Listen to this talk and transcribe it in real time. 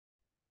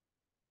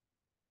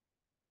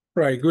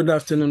Right, good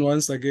afternoon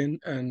once again,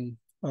 and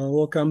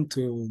welcome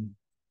to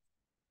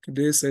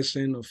today's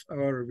session of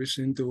our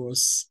revision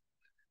towards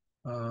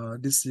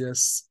this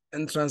year's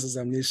entrance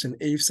examination,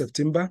 8th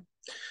September.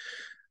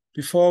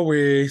 Before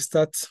we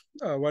start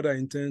what I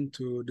intend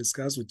to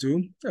discuss with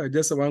you,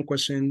 just one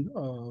question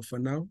for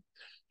now,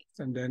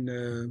 and then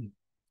in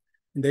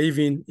the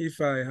evening,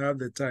 if I have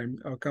the time,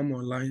 I'll come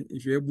online.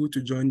 If you're able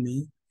to join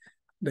me,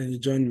 then you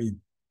join me.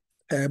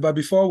 But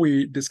before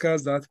we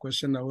discuss that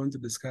question I want to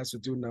discuss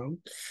with you now,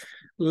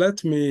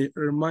 let me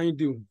remind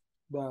you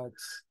that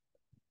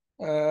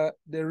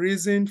the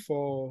reason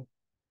for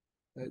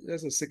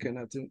just a second,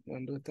 I think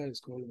my daughter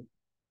is calling.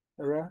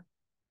 Ara,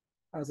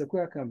 as a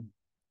quick come.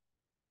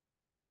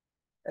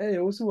 Hey,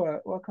 also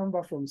welcome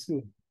back from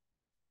school.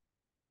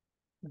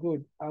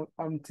 Good.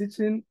 I'm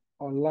teaching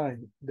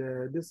online.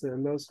 This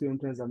law school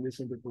entrance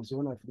examination people. So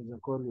when I finish, I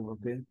call you.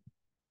 Okay.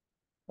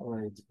 All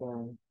right.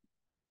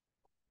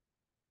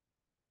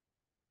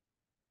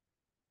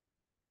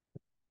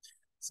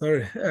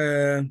 Sorry.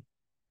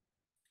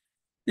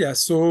 Yeah.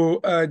 So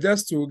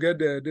just to get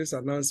this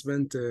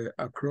announcement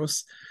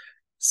across,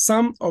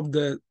 some of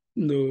the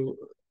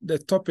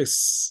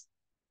topics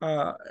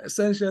are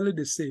essentially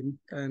the same,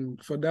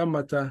 and for that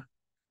matter,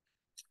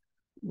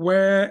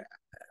 where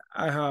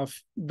I have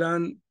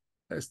done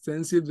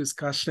extensive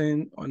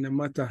discussion on the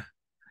matter,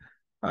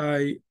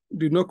 I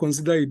do not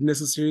consider it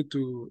necessary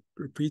to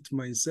repeat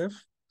myself,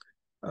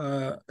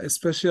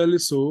 especially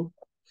so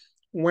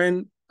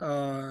when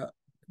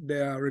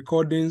there are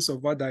recordings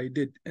of what I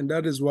did. And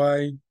that is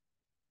why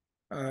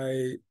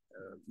I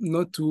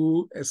not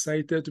too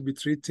excited to be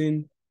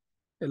treating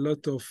a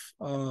lot of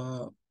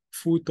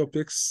full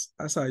topics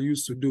as I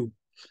used to do.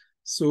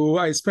 So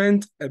I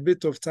spent a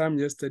bit of time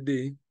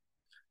yesterday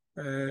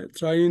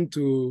trying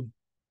to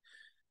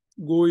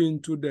go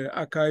into the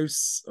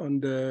archives on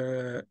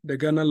the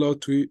Ghana Law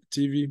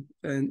TV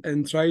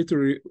and try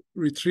to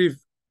retrieve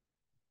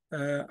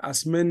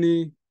as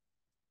many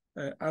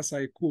as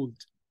I could,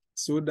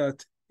 so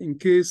that in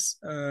case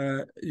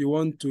you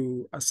want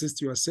to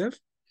assist yourself,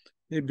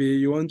 maybe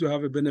you want to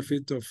have a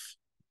benefit of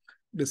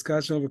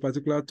discussion of a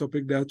particular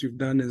topic that you've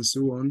done and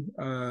so on,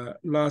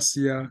 last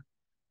year,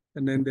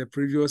 and then the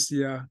previous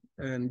year,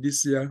 and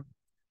this year,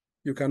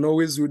 you can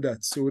always do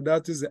that. So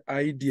that is the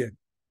idea.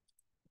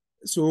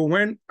 So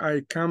when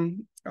I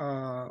come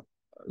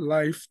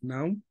live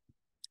now,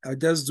 I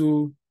just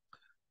do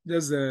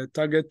just a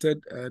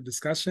targeted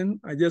discussion.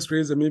 I just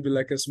raise maybe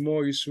like a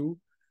small issue.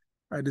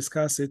 I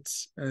discuss it,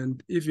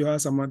 and if you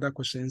have some other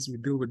questions, we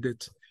deal with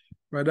it,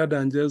 rather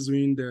than just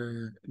doing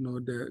the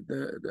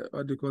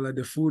what do you call it,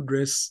 the full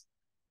dress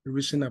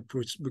revision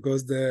approach,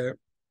 because the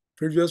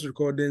previous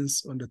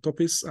recordings on the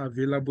topics are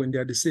available and they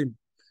are the same.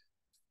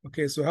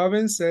 Okay, so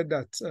having said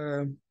that,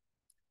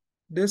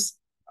 this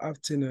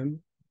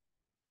afternoon,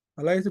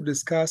 I'd like to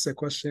discuss a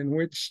question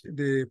which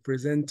they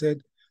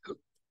presented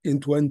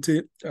in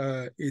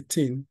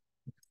 2018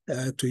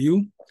 to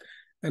you.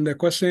 And the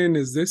question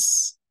is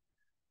this.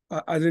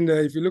 I think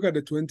that if you look at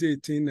the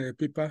 2018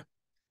 paper,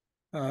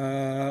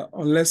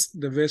 unless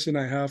the version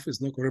I have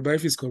is not correct, but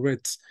if it's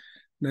correct,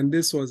 then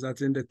this was, I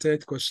think, the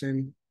third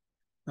question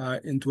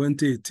in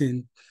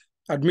 2018.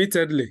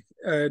 Admittedly,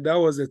 that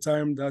was the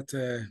time that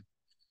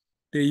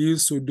they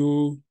used to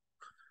do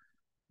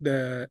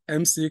the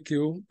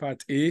MCQ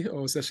part A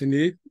or session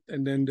A,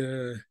 and then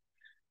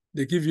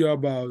they give you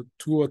about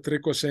 2 or 3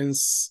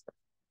 questions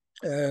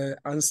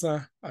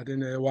answer, and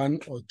then 1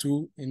 or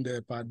 2 in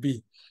the part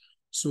B.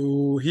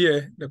 So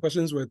here, the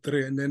questions were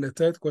 3, and then the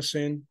third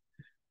question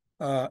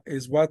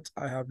is what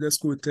I have just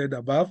quoted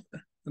above,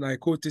 and I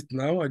quote it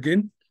now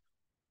again.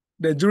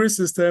 The jury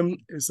system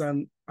is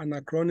an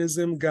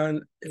anachronism.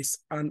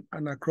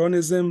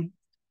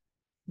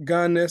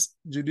 Ghana's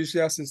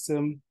judicial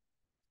system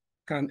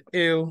can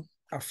ill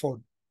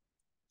afford.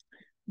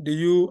 Do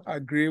you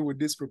agree with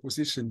this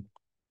proposition?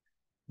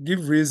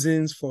 Give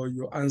reasons for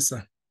your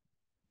answer.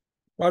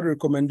 What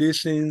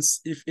recommendations,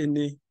 if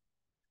any,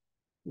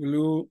 will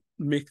you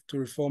make to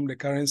reform the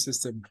current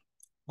system?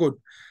 Good.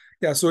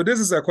 Yeah, so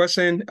this is a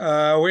question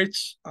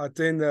which I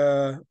think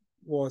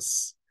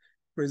was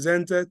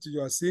presented to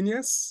your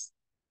seniors.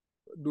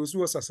 Those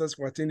who are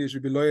successful, I think they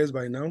should be lawyers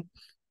by now,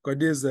 because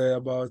this is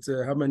about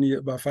how many,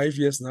 about 5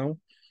 years now.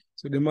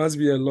 So there must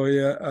be a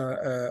lawyer,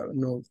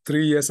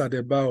 3 years at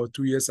the bar or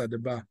 2 years at the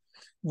bar.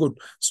 Good.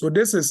 So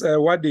this is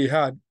what they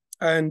had.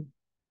 And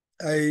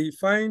I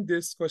find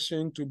this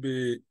question to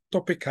be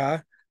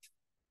topical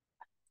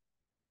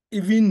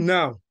even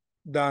now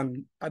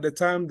than at the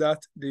time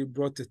that they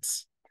brought it.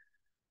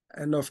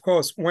 And of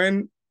course,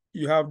 when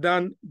you have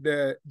done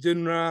the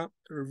general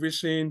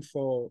revision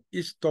for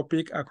each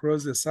topic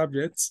across the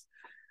subjects,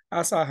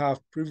 as I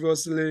have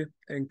previously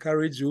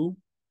encouraged you,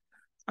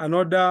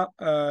 another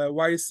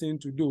wise thing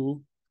to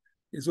do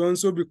is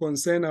also be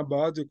concerned about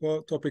what you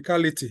call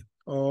topicality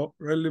or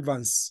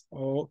relevance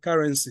or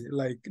currency.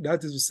 Like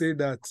that is to say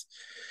that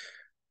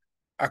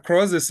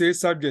across the same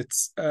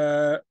subjects,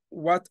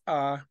 what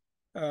are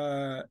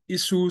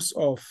issues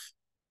of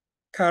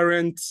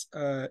current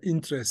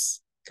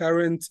interest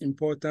current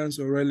importance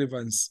or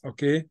relevance,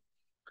 okay?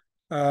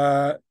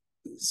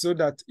 So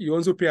that you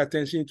also pay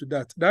attention to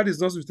that. That is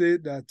not to say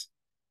that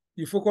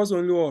you focus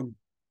only on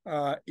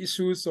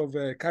issues of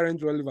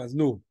current relevance.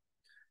 No,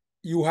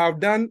 you have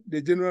done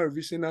the general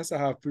revision as I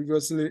have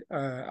previously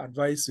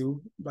advised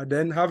you, but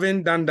then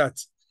having done that,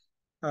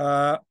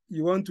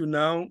 you want to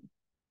now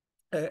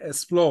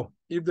explore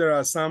if there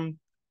are some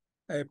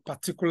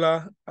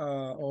particular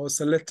or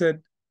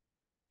selected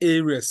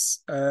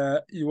areas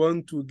you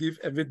want to give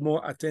a bit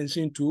more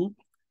attention to.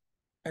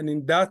 And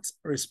in that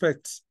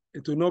respect,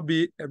 it will not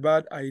be a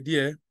bad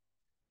idea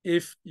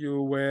if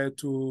you were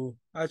to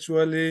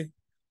actually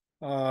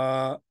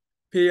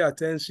pay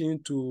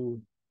attention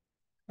to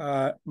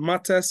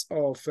matters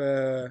of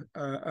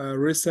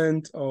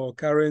recent or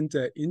current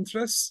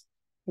interests,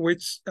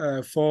 which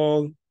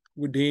fall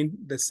within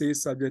the same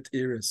subject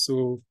areas.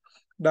 So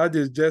that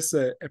is just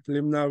a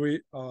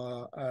preliminary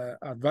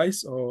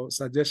advice or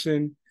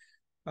suggestion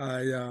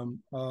I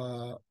am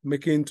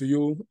making to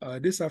you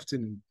this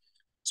afternoon.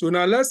 So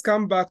now let's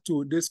come back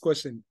to this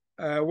question.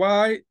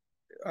 Why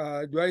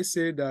do I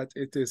say that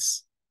it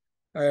is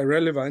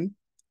relevant?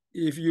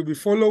 If you be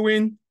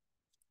following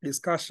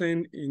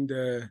discussion in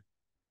the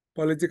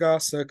political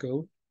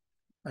circle,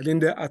 I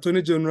think the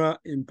Attorney General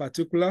in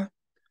particular,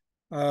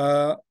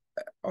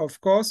 of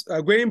course,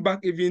 going back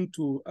even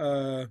to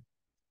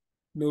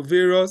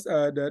various,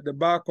 the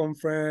bar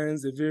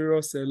conference, the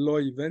various law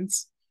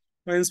events,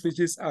 when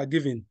speeches are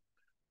given,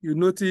 you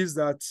notice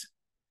that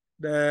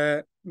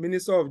the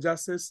Minister of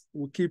Justice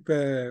will keep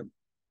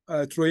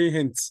throwing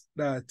hints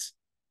that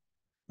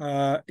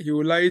he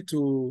would like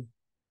to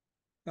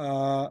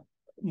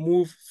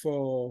move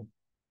for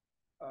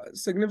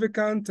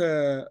significant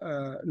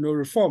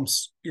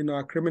reforms in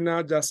our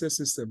criminal justice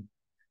system.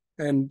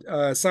 And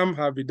some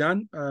have been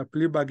done,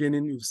 plea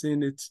bargaining, you've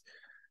seen it,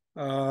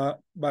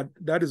 but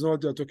that is not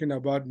what you're talking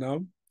about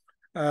now.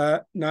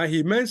 Now,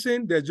 he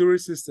mentioned the jury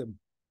system,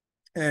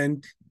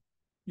 and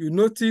you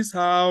notice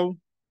how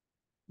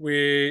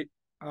we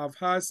have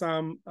had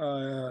some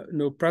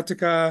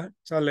practical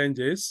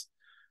challenges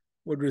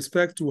with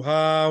respect to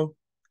how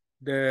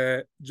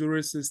the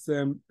jury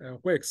system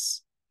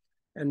works.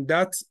 And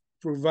that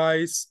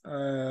provides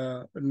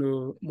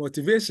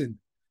motivation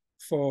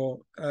for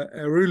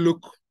a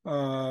relook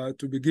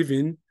to be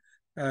given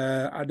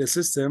at the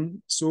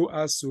system so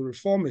as to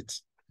reform it.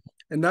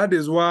 And that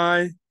is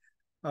why,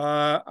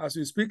 as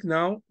we speak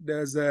now,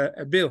 there's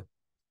a bill.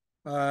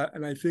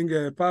 And I think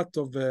part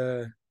of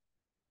the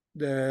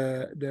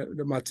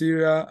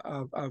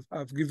material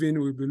I've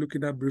given, we'll be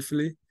looking at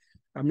briefly,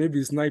 and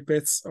maybe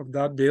snippets of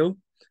that bill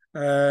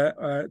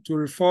to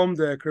reform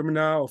the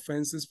criminal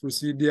offences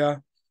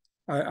procedure,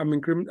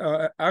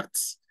 Act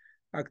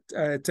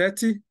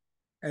 30,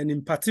 and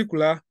in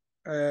particular,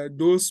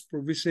 those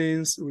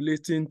provisions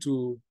relating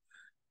to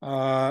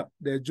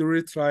the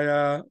jury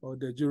trial or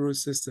the jury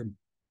system.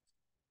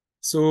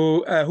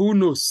 So who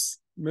knows?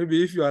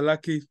 Maybe if you are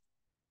lucky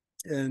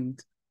and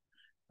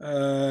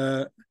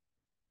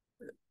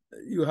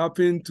you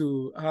happen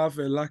to have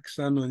a luck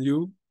shine on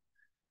you,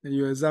 and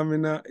your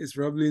examiner is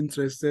probably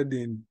interested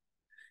in,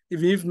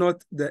 even if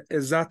not the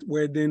exact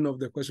wording of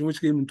the question,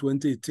 which came in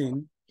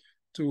 2018,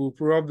 to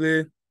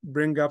probably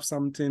bring up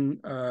something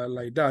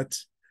like that.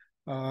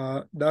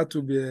 That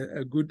would be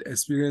a good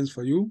experience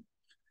for you.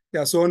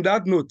 Yeah, so on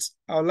that note,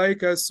 I would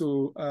like us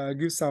to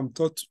give some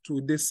thought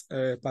to this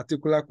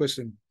particular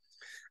question.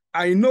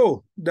 I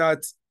know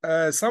that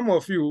some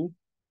of you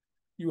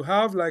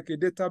have like a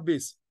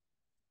database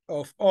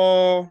of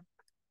all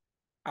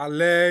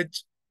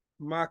alleged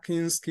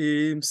marking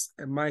schemes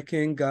and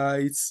marking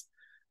guides,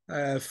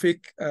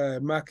 fake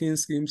marking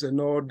schemes and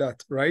all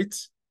that, right?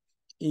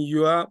 In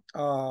your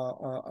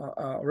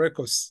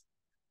records.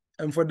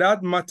 And for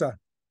that matter,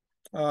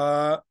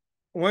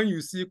 when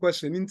you see a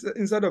question,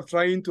 instead of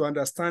trying to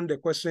understand the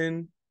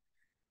question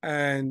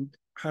and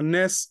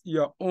harness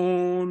your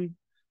own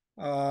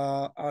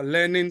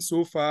learning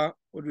so far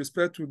with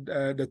respect to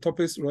the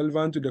topics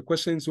relevant to the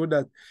question so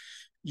that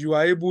you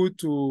are able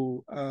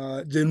to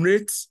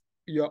generate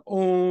your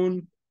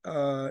own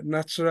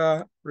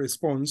natural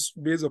response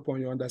based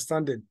upon your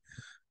understanding.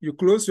 You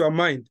close your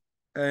mind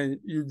and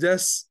you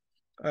just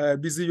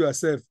busy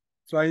yourself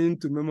trying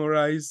to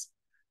memorize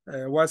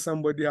what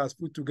somebody has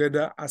put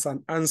together as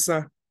an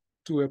answer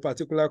to a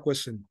particular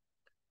question.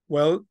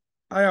 Well,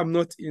 I am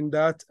not in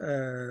that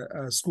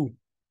school.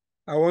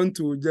 I want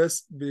to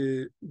just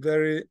be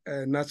very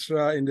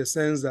natural in the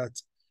sense that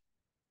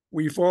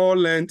we've all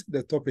learned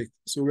the topic.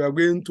 So we are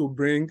going to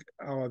bring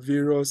our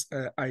various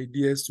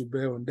ideas to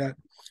bear on that.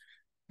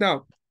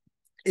 Now,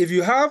 if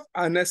you have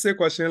an essay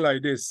question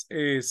like this,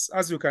 is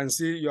as you can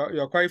see,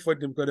 you're quite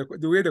fortunate because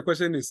the way the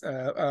question is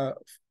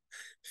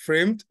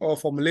framed or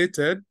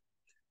formulated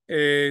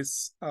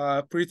is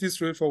pretty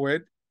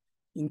straightforward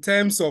in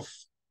terms of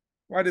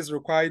what is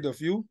required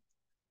of you.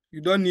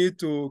 You don't need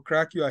to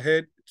crack your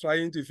head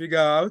trying to figure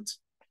out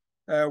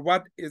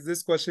what is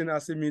this question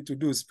asking me to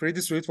do. It's pretty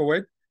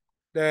straightforward.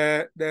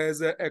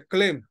 There's a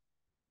claim.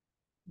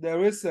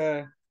 There is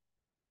a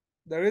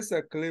there is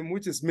a claim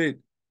which is made.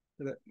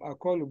 I'll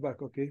call you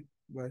back, okay?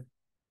 Bye.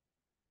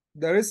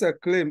 There is a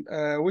claim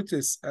which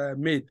is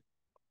made,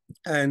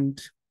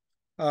 and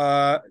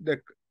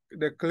the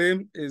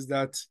claim is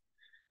that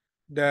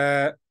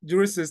the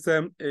jury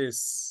system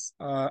is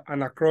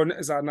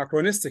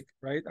anachronistic,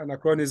 right?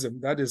 Anachronism.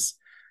 That is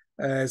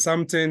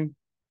something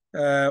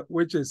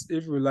which is,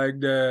 if you like,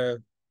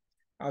 the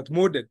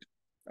outmoded,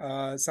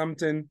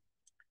 something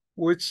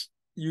which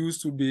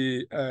used to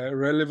be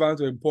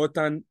relevant or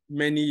important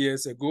many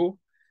years ago,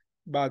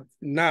 but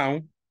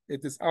now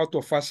it is out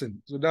of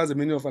fashion. So that's the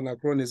meaning of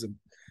anachronism.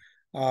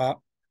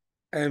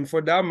 And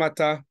for that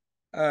matter,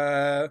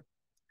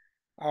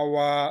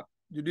 our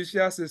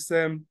judicial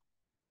system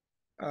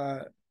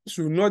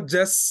should not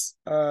just,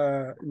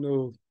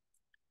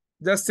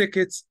 just take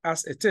it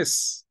as it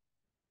is.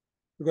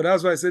 Because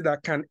that's why I said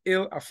that can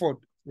ill afford,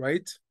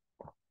 right?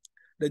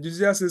 The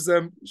judicial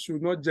system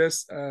should not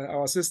just,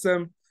 our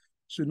system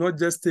should not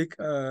just take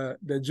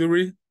the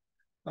jury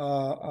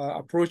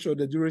approach or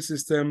the jury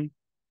system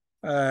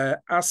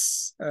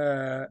as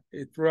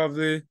it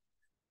probably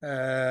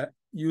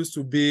used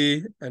to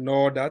be and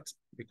all that,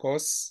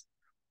 because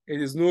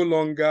it is no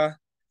longer,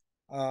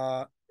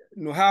 how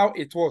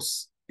it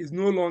was, is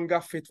no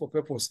longer fit for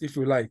purpose, if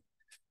you like,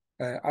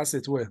 as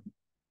it were.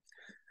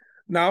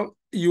 Now,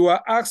 you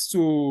are asked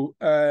to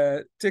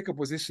take a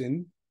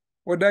position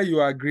whether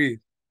you agree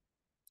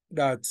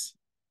that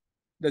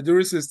the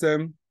jury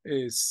system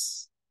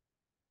is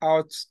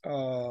out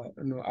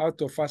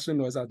of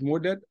fashion or is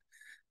outmoded,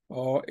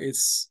 or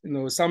it's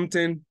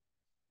something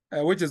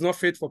which is not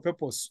fit for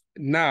purpose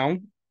now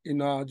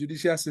in our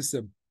judicial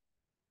system.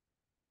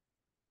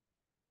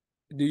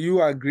 Do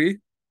you agree?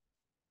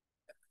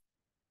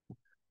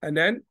 And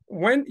then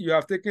when you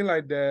have taken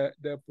like the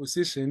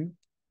position,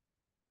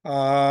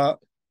 now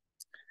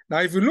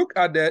if you look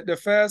at the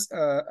first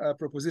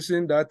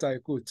proposition that I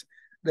quote,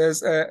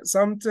 there's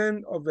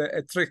something of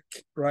a trick,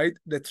 right?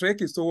 The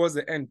trick is towards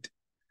the end.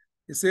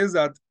 It says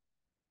that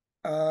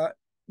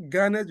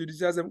Ghana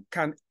judicial system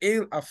can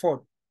ill afford.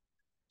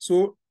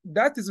 So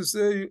that is to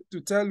say,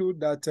 to tell you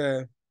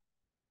that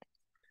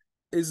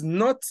is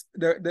not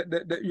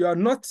you are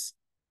not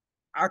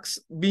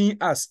being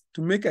asked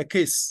to make a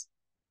case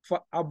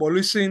for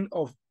abolition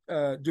of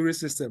jury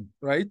system,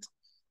 right?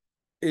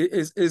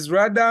 It is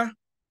rather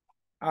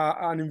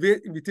an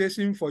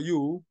invitation for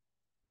you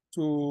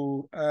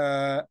to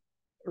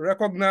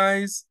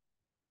recognize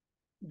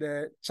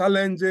the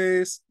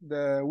challenges,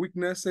 the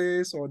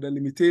weaknesses, or the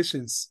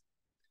limitations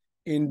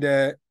in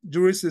the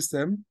jury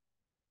system.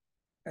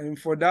 And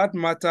for that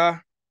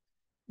matter,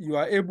 you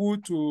are able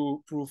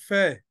to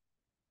prefer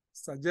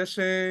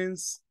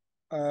suggestions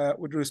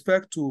with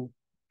respect to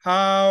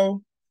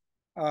how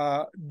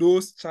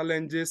those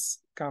challenges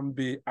can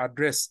be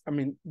addressed. I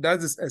mean, that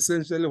is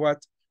essentially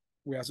what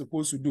we are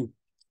supposed to do.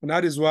 And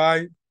that is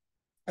why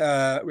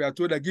we are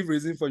told to give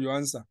reason for your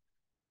answer.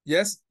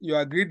 Yes, you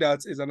agree that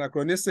it's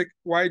anachronistic.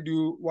 Why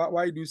do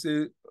you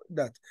say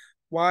that?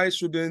 Why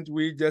shouldn't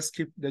we just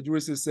keep the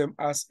jury system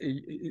as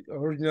it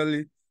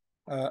originally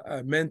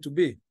meant to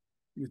be?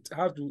 You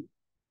have to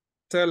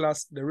tell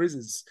us the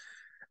reasons.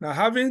 Now,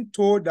 having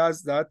told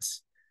us that,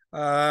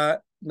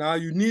 now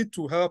you need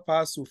to help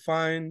us to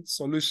find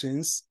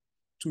solutions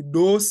to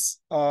those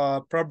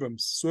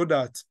problems so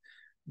that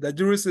the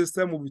jury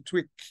system will be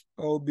tweaked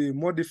or be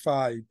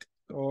modified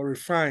or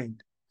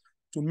refined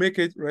to make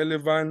it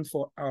relevant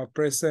for our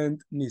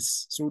present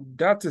needs. So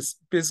that is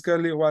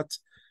basically what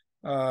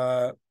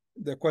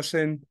the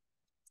question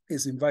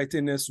is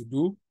inviting us to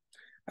do.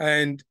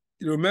 And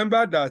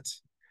remember that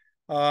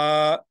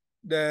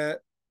the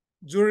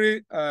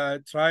jury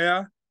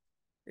trial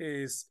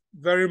is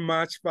very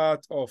much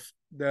part of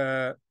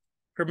the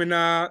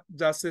criminal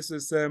justice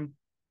system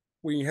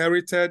we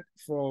inherited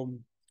from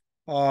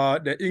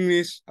the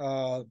English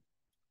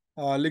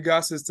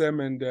legal system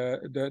and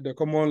the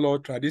common law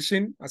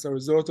tradition as a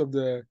result of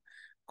the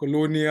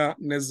colonial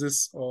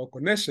nexus or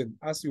connection,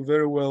 as you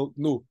very well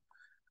know.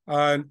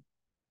 And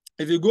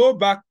if you go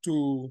back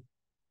to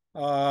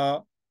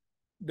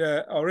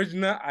the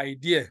original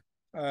idea,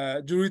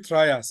 jury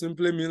trial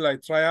simply means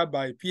like trial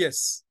by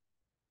peers.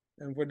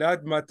 And for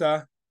that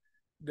matter,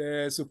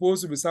 there's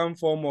supposed to be some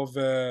form of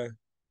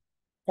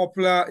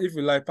popular, if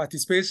you like,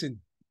 participation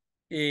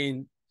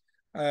in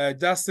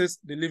justice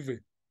delivery.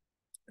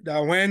 That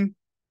when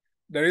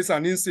there is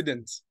an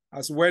incident,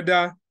 as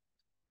whether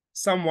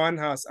someone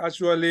has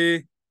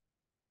actually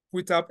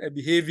put up a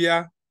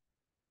behavior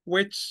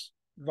which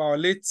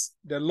violates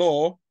the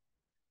law,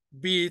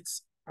 be it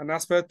an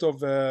aspect of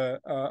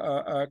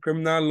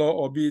criminal law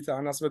or be it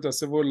an aspect of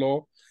civil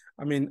law.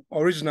 I mean,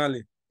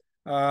 originally,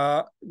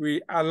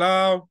 we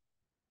allow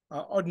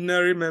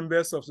ordinary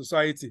members of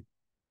society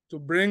to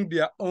bring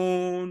their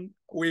own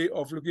way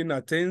of looking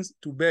at things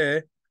to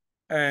bear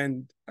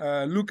and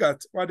look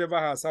at whatever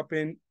has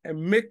happened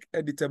and make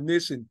a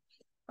determination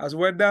as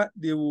whether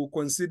they will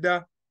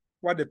consider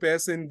what the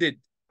person did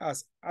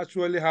as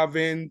actually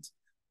having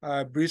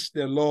breached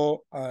the law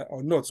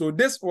or not. So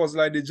this was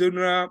like the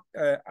general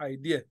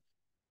idea.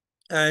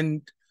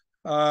 And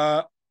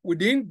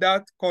within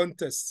that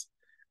context,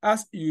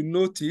 as you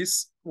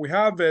notice, we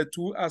have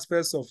two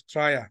aspects of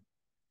trial.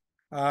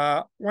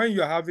 When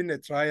you're having a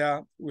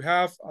trial, we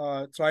have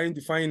trying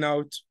to find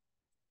out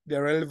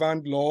the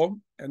relevant law,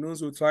 and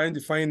also trying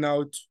to find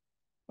out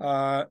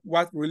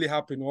what really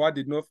happened, what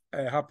did not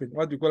happen,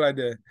 what we call like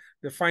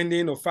the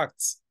finding of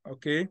facts,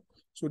 okay?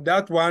 So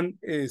that one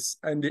is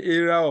in the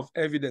area of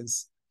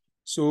evidence.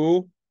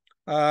 So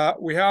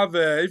we have,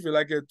 if you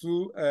like, a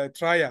two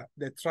trial,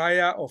 the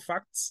trial of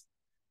facts,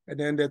 and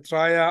then the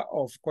trial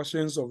of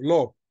questions of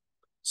law.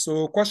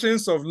 So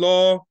questions of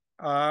law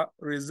are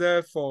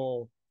reserved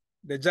for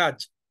the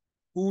judge,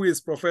 who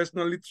is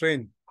professionally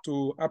trained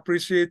to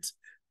appreciate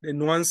the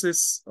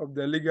nuances of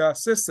the legal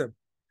system.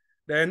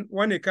 Then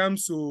when it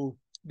comes to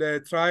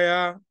the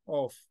trial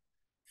of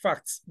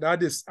facts,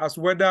 that is as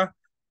whether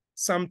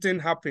something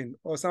happened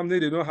or something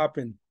did not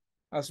happen,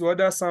 as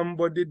whether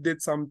somebody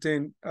did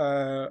something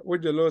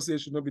which the law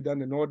says should not be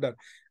done and all that.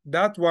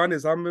 That one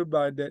is handled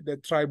by the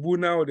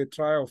tribunal or the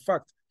trial of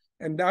fact.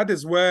 And that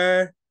is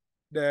where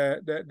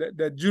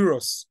the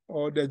jurors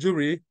or the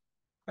jury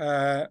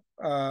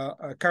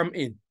come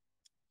in.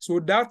 So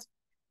that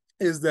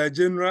is the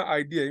general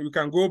idea. You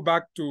can go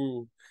back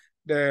to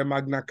the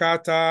Magna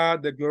Carta,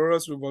 the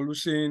Glorious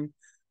Revolution,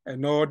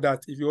 and all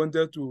that if you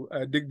wanted to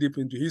dig deep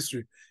into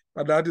history.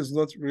 But that is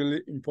not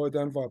really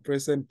important for our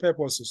present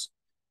purposes.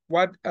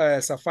 What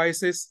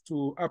suffices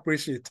to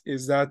appreciate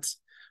is that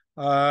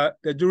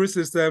the jury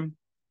system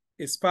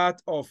is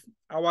part of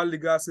our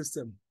legal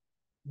system,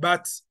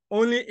 but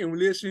only in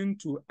relation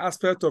to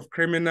aspect of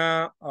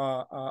criminal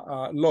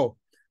law,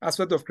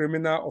 aspect of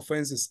criminal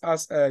offenses,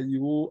 as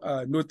you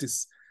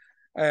notice.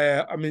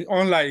 I mean,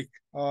 unlike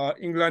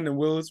England and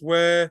Wales,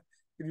 where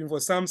even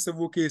for some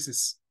civil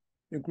cases,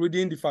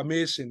 including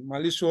defamation,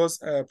 malicious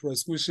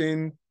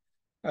prosecution,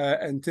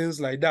 and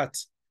things like that,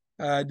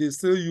 they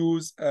still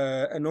use,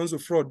 and also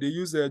fraud, they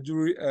use a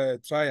jury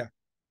trial,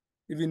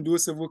 even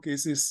those civil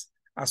cases,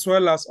 as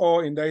well as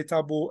all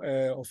indictable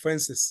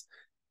offenses.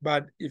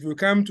 But if you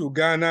come to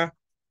Ghana,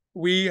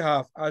 we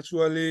have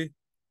actually,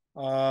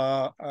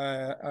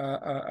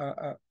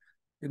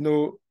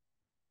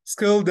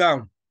 scaled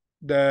down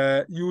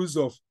the use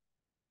of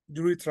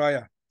jury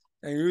trial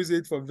and use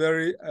it for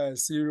very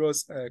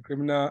serious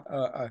criminal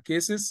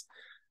cases,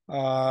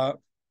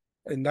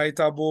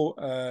 indictable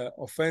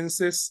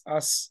offenses,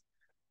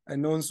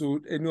 and also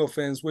any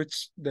offense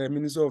which the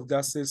Minister of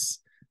Justice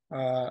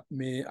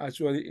may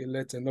actually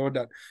elect and all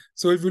that.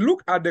 So if you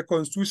look at the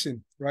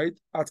Constitution, right,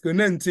 Article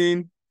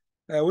 19,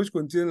 which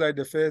contains like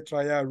the fair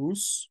trial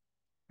rules,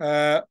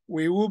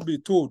 we will be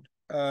told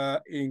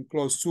in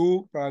Clause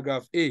 2,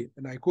 Paragraph A,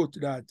 and I quote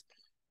that,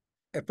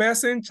 a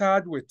person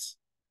charged with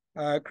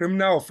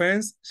criminal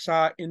offense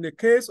shall, in the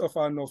case of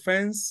an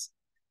offense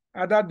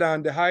other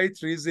than the high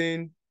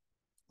treason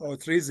or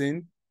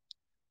treason,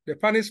 the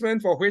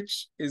punishment for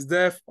which is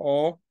death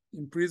or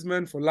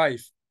imprisonment for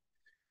life,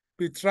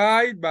 be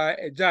tried by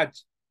a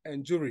judge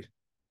and jury.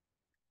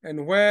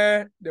 And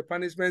where the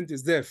punishment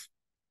is death,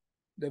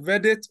 the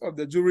verdict of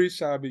the jury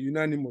shall be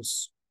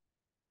unanimous.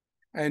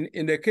 And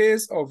in the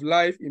case of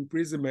life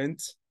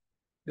imprisonment,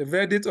 the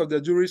verdict of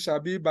the jury shall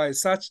be by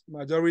such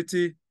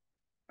majority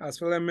as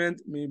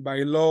Parliament may by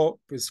law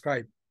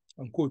prescribe,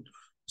 unquote.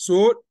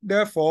 So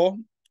therefore,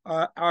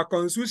 our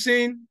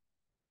Constitution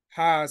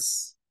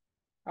has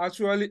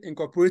actually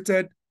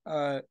incorporated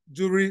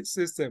jury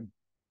system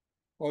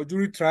or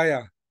jury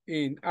trial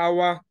in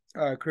our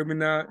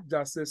criminal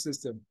justice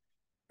system.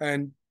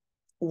 And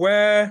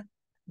where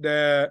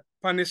the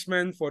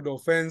punishment for the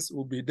offense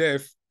will be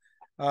death,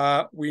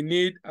 we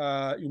need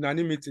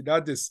unanimity.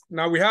 That is,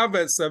 now we have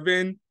a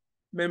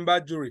 7-member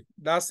jury.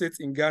 That's it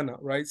in Ghana,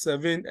 right?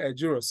 7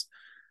 jurors.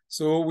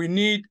 So we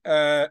need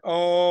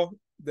all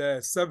the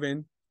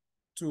 7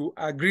 to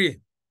agree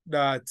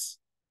that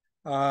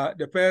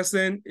the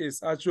person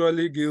is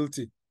actually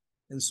guilty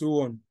and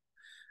so on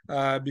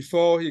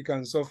before he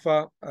can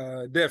suffer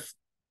death.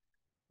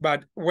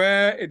 But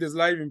where it is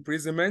life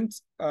imprisonment,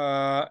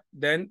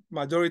 then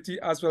majority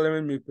as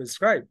Parliament may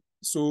prescribe.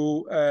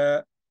 So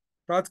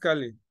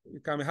practically, you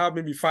can have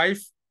maybe 5,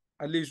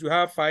 at least you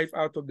have 5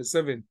 out of the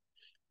 7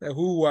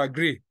 who will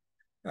agree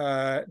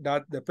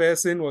that the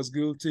person was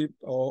guilty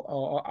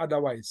or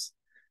otherwise,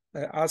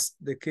 as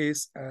the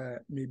case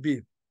may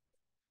be.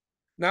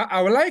 Now,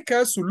 I would like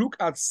us to look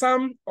at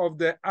some of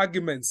the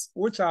arguments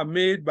which are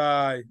made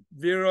by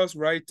various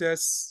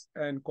writers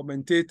and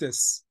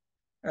commentators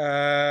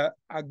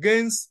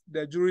against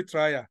the jury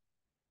trial.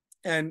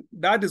 And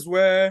that is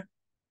where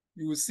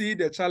you see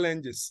the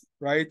challenges,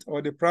 right,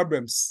 or the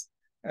problems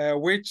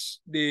which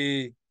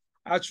they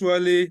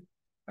actually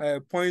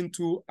point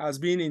to as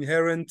being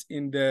inherent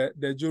in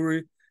the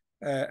jury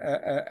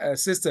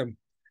system.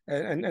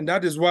 And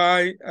that is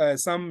why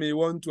some may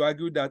want to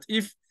argue that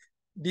if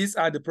these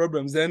are the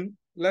problems, then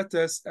let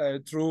us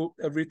throw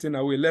everything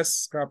away. Let's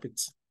scrap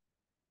it.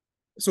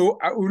 So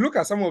I will look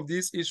at some of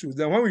these issues.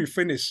 Then when we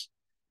finish,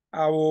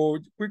 I will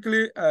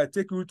quickly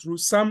take you through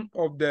some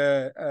of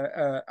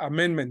the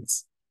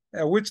amendments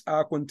which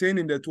are contained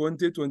in the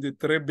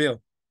 2023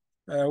 bill,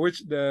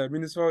 which the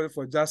Minister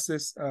for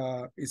Justice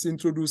is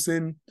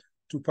introducing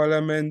to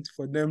Parliament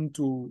for them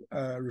to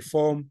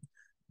reform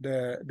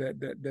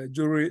the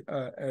jury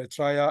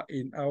trial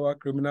in our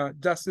criminal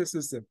justice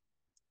system.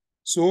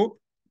 So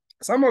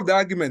some of the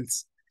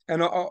arguments,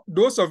 and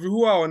those of you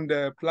who are on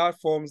the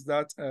platforms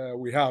that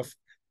we have,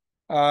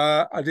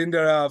 I think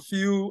there are a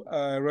few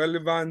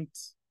relevant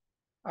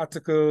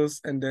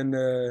articles and then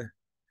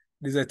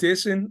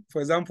dissertation.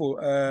 For example,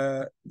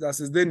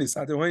 Justice Dennis,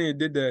 I think when he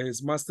did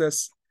his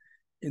master's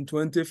in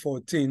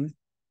 2014,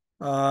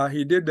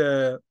 he did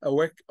a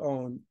work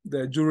on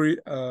the jury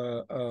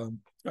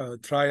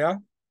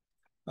trial,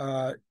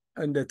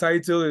 and the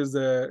title is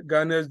the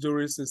Ghana's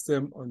Jury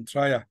System on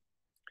Trial.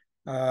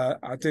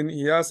 I think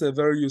he has a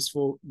very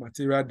useful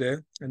material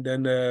there. And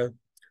then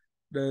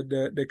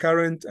the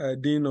current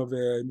dean of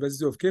the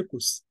University of Cape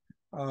Coast,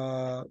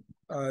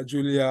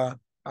 Julia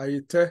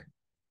Aite.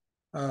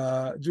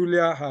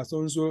 Julia has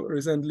also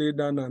recently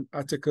done an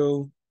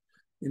article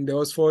in the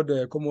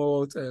Oxford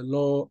Commonwealth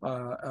Law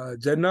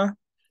Journal,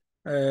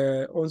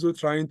 also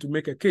trying to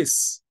make a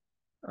case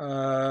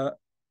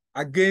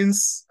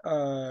against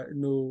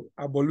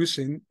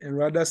abolition, and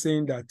rather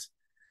saying that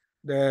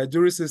the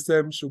jury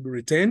system should be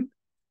retained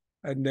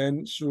and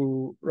then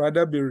should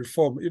rather be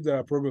reformed if there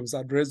are problems,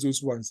 address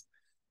those ones.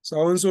 So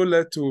I also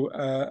like to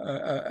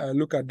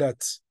look at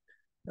that.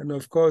 And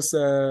of course,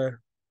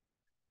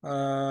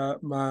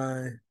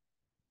 my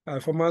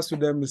former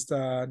student,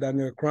 Mr.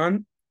 Daniel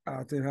Kran,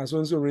 I think has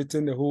also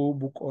written the whole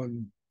book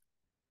on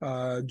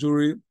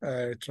jury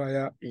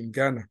trial in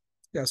Ghana.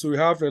 Yeah, so we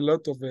have a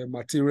lot of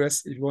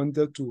materials if you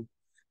wanted to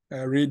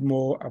read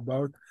more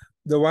about.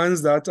 The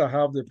ones that I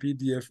have the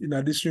PDF, in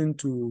addition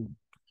to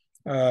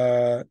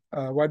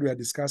what we are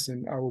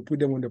discussing, I will put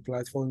them on the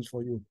platforms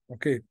for you.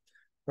 Okay,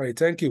 all right,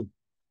 thank you.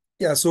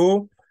 Yeah,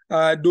 so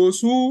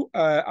those who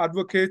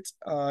advocate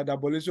the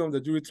abolition of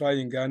the jury trial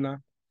in Ghana,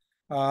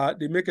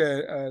 they make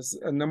a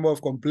number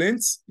of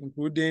complaints,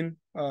 including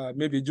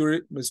maybe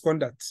jury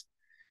misconduct.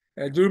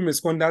 Jury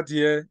misconduct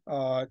here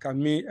can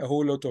mean a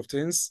whole lot of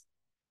things.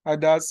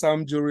 Either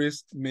some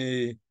juries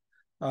may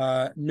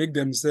make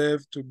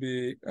themselves to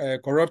be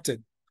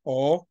corrupted,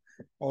 or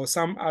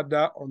some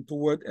other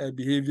untoward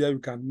behavior you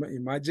can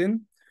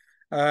imagine.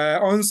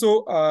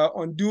 Also,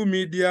 undue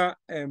media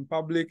and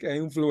public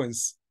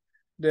influence.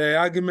 The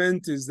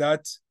argument is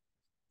that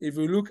if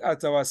you look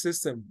at our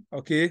system,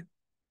 okay,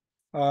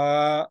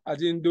 I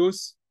think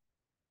those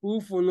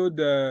who follow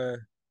the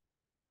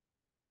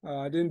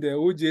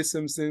O.J.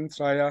 Simpson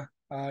trial,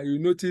 you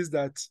notice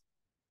that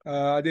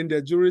I think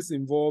the juries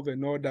involved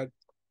and all that,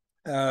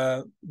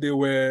 they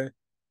were,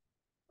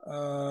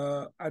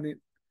 I mean,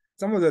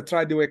 some of the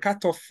trial, they were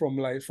cut off from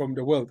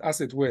the world,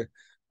 as it were.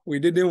 We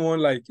didn't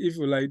want, if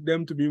you like,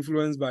 them to be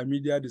influenced by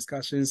media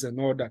discussions and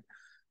all that.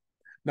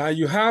 Now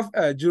you have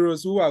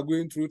jurors who are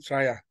going through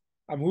trial,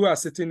 who are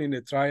sitting in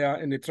a trial,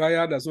 and the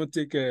trial does not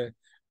take 2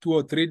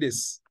 or 3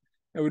 days.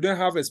 And we don't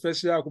have a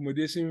special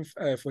accommodation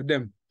for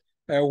them,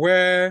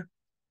 where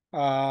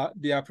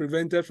they are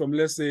prevented from,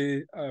 let's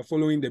say,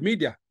 following the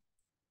media.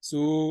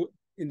 So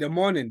in the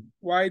morning,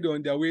 while they're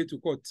on their way to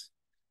court,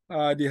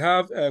 they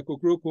have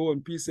Kokroko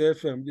on Peace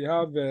FM. They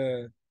have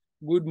a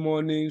Good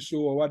Morning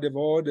Show or whatever,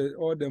 all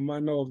the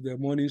manner of the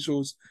morning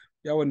shows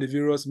they are on the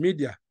various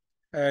media,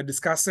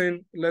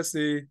 discussing, let's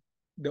say,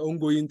 the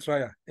ongoing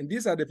trial. And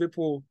these are the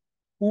people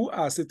who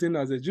are sitting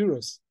as the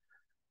jurors.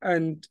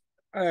 And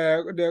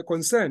the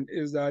concern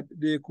is that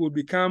they could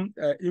become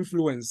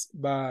influenced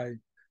by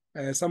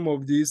some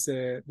of these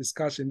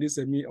discussions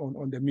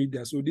on the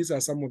media. So these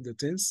are some of the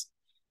things.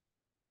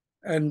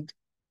 And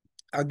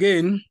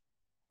again,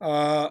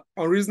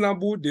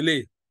 unreasonable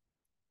delay.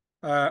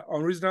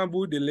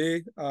 Unreasonable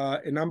delay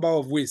a number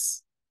of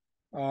ways.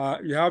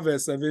 You have a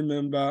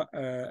 7-member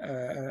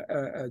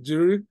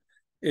jury.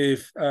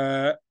 If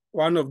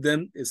one of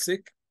them is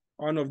sick,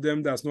 one of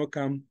them does not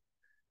come,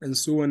 and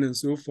so on and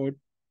so forth,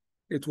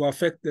 it will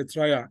affect the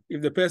trial.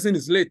 If the person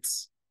is late,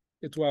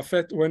 it will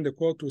affect when the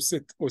court will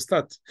sit or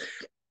start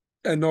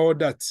and all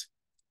that.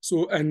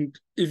 So, and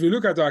if you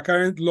look at our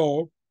current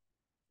law,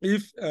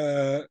 if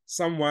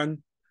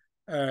someone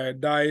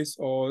dies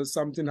or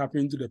something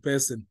happened to the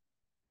person,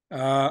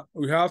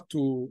 we have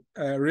to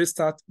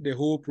restart the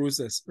whole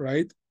process,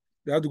 right?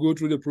 We have to go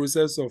through the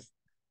process of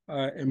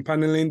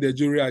empaneling the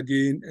jury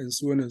again and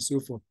so on and so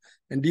forth.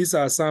 And these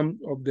are some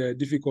of the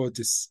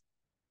difficulties.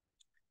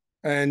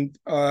 And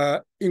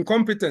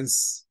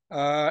incompetence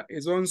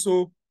is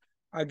also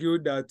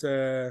argued that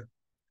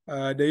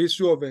the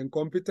issue of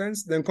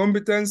incompetence, the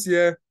incompetence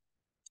here,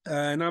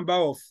 a number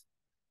of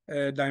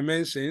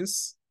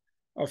dimensions.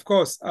 Of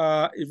course,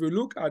 if you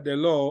look at the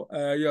law,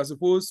 you are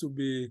supposed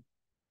to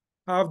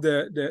have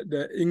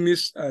the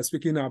English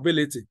speaking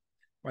ability.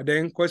 But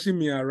then question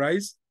may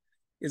arise,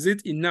 is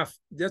it enough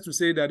just to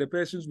say that the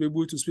person should be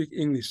able to speak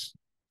English?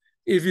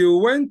 If you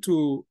went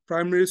to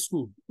primary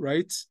school,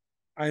 right?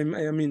 I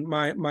mean,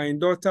 my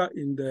daughter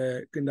in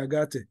the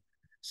kindergarten,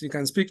 she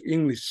can speak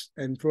English,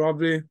 and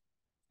probably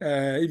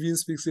even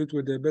speaks it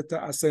with a better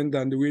accent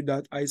than the way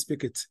that I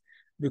speak it,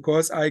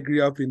 because I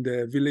grew up in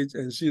the village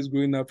and she is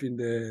growing up in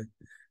the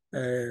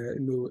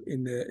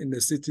in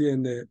the city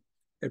and the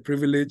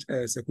privileged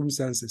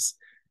circumstances.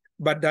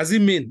 But does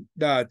it mean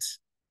that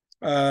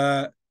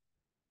a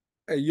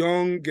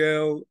young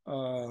girl,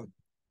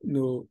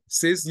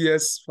 6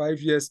 years, 5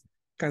 years,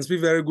 can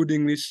speak very good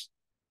English?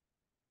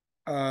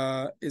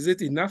 Is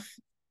it enough?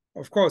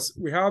 Of course,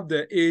 we have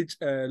the age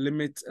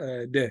limit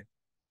there.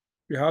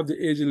 We have the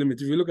age limit.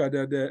 If you look at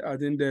I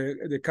think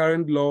the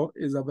current law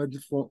is about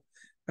for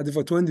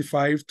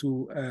 25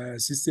 to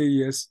 60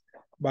 years.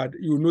 But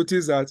you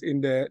notice that in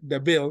the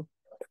bill,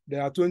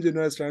 the Attorney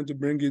General is trying to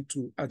bring it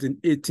to, I think,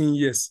 18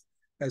 years.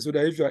 So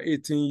that if you are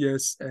 18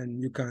 years and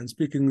you can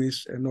speak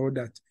English and all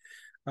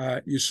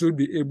that, you should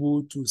be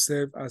able to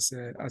serve as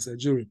a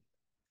jury.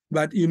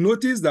 But you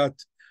notice that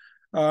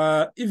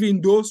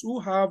even those who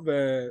have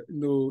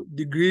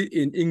degree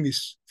in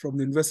English from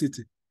the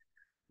university,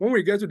 when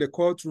we get to the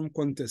courtroom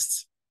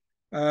contest,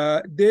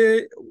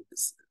 they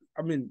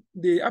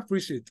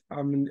appreciate.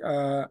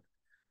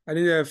 I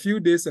think a few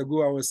days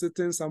ago, I was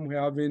sitting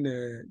somewhere having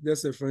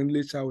just a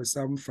friendly chat with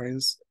some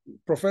friends,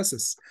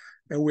 professors,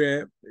 and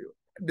we're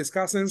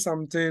discussing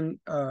something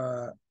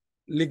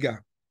legal.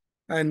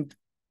 And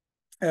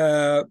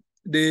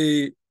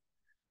they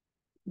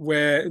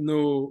were,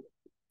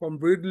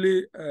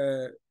 completely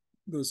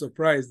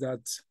surprised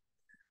that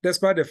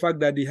despite the fact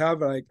that they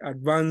have like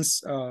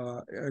advanced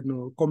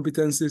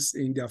competencies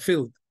in their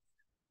field,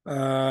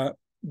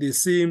 they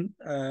seem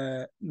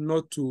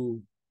not to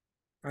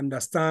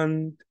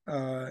understand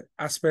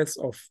aspects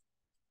of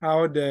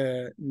how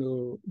the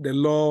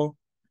law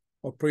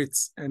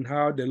operates and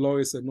how the law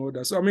is in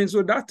order. So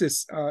so that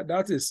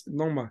is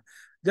normal.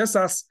 Just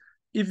as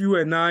if you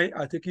and I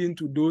are taken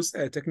to those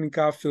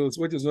technical fields,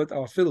 which is not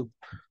our field,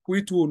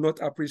 we too will not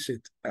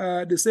appreciate.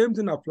 The same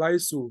thing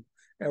applies to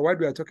what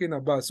we are talking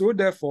about. So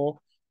therefore,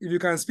 if you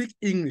can speak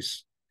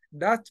English,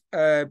 that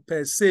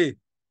per se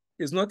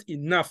is not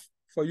enough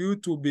for you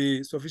to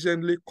be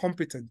sufficiently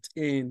competent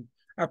in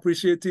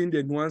appreciating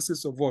the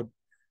nuances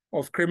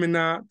of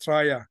criminal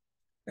trial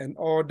and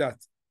all that.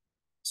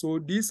 So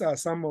these are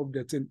some of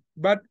the things.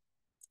 But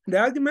the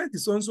argument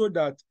is also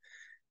that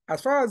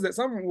as far as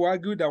some will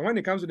argue that when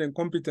it comes to the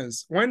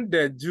incompetence, when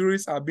the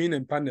juries are being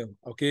empaneled,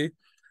 okay,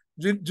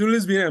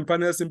 juries being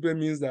empaneled simply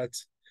means that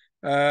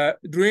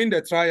during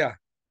the trial,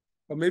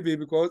 or maybe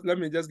because, let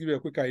me just give you a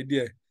quick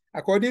idea.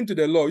 According to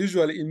the law,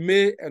 usually in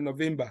May and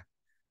November,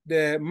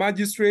 the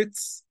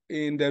magistrates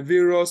in the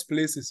various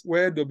places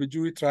where there'll be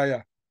jury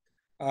trial,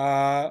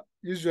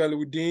 usually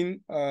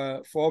within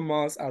 4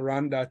 months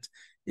around that,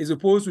 is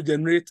supposed to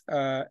generate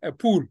a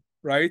pool,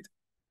 right?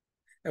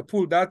 A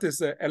pool that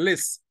is a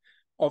list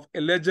of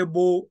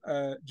eligible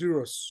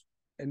jurors,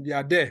 and they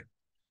are there.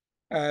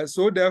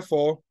 So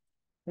therefore,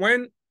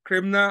 when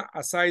criminal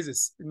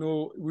assizes,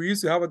 we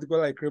used to have what they call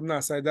like criminal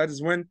assize. That is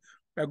when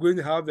we're going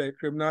to have a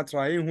criminal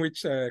trial in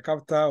which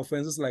capital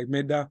offenses like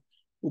murder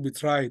will be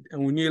tried,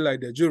 and we need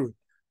like the jury.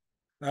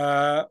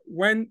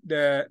 When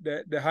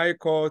the High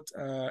Court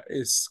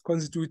is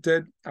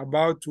constituted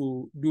about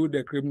to do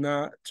the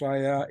criminal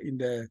trial in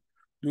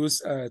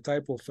those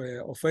type of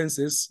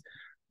offenses,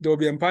 there will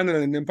be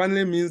empaneling. And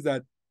empaneling means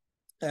that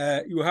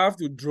you have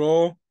to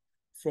draw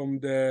from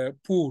the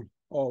pool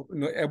or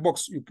a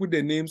box. You put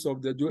the names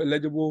of the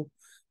eligible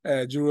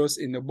jurors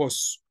in a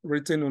box,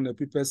 written on the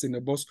papers in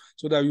a box,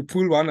 so that you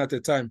pull one at a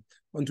time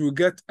until you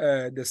get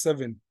the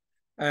 7.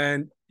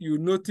 And you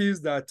notice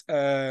that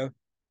the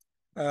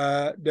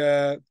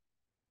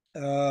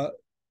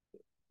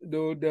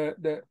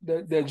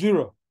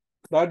juror,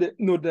 that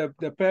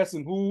the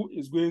person who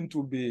is going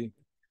to be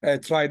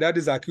tried, that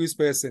is accused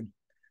person,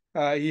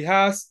 he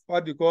has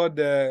what we call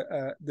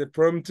the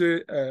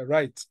peremptory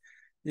right.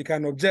 He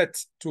can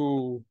object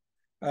to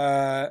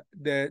the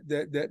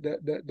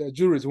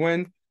juries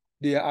when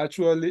they are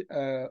actually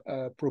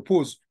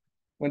proposed.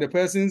 When the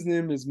person's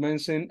name is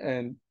mentioned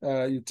and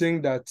you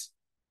think that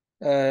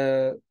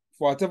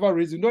for whatever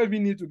reason, you don't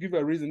even need to give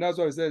a reason. That's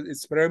why it says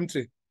it's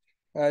peremptory.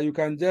 You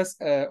can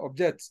just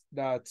object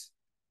that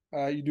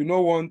you do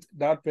not want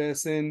that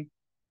person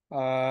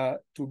to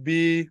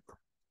be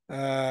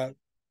a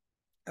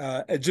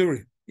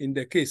jury in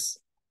the case.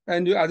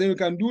 And I think you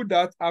can do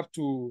that up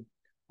to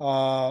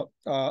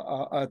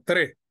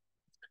 3.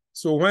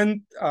 So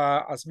when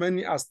as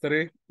many as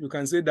 3, you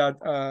can say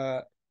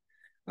that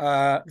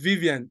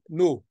Vivian,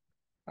 no.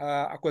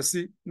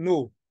 Akwasi,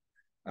 no.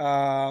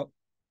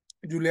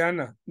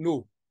 Juliana,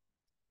 no.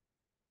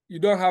 You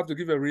don't have to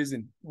give a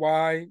reason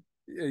why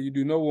you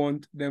do not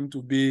want them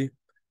to be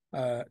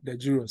the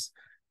jurors.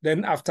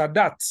 Then after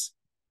that,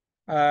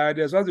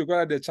 there's what we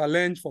call the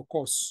challenge for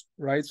cause,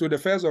 right? So the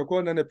first of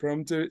course, then the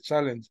peremptory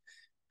challenge.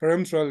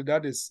 Peremptory,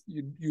 that is,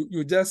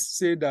 you just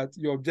say that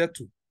you object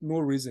to, no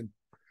reason.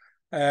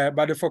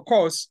 But the for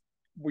cause,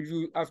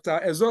 after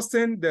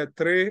exhausting the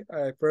 3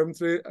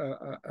 peremptory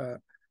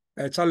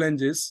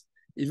challenges,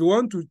 if you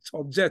want to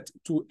object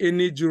to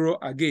any juror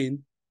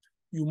again,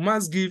 you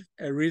must give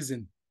a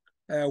reason.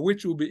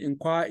 which will be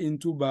inquired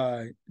into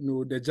by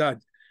the judge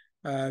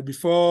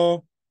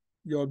before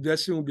your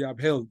objection will be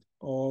upheld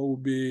or will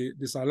be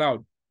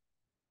disallowed.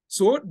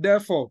 So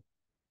therefore,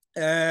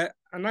 an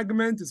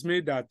argument is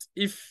made that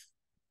if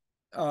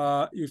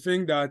you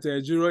think that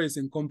a juror is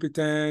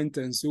incompetent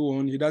and so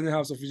on, he doesn't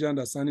have sufficient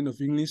understanding of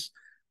English,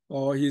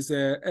 or he's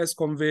an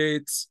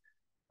ex-convict,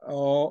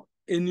 or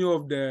any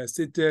of the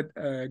stated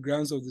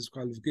grounds of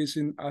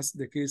disqualification, as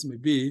the case may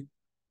be,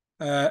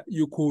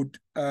 you could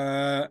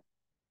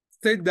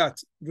state that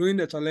during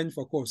the challenge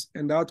for cause,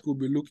 and that could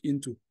be looked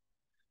into.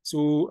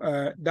 So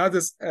that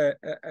is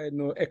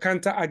a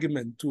counter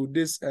argument to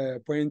this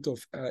point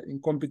of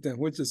incompetence,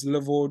 which is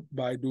leveled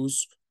by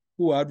those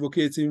who are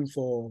advocating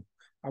for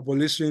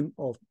abolition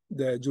of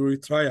the jury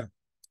trial.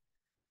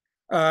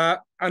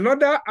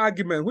 Another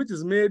argument which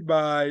is made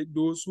by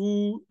those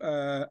who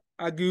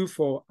argue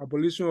for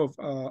abolition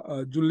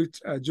of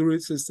jury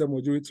system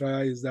or jury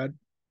trial is that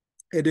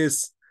it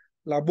is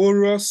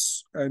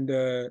laborious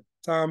and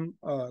time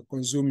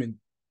consuming.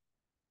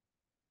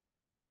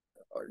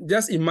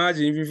 Just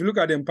imagine, if you look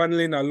at the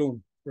paneling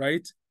alone,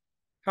 right,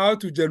 how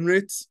to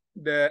generate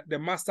the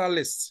master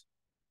list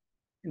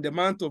in the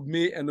month of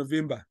May and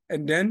November.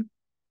 And then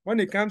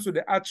when it comes to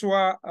the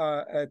actual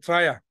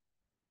trial,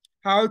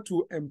 how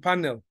to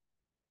empanel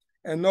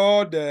and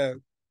all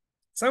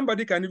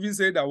somebody can even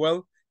say that,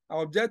 well,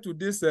 I object to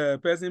this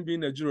person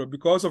being a juror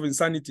because of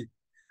insanity.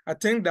 I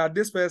think that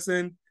this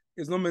person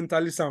is not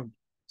mentally sound,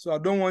 so I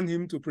don't want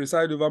him to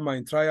preside over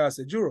my trial as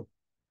a juror.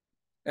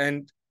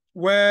 And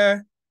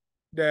where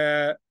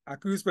the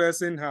accused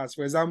person has,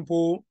 for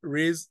example,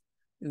 raised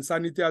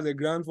insanity as a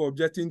ground for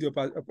objecting to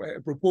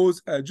a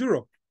proposed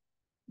juror,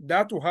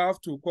 that will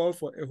have to call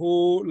for a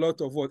whole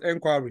lot of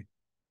inquiry,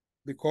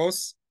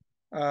 because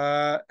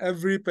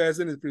every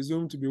person is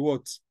presumed to be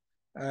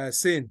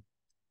sane.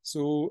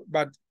 So,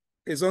 but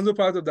it's also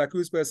part of the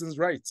accused person's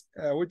right,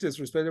 which is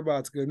respected by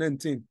Article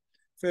 19,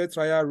 fair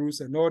trial rules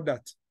and all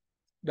that.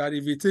 That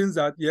if he thinks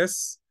that,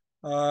 yes,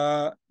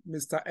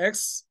 Mr.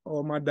 X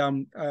or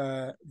Madam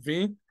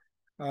V,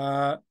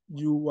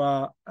 you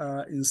are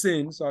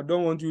insane, so I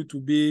don't want you to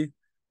be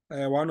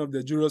one of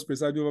the jurors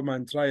presiding over my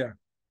trial.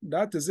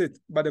 That is it.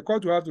 But the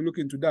court will have to look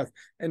into that.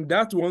 And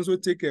that will also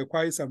take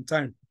quite some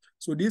time.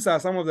 So these are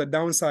some of the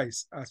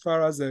downsides as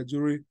far as the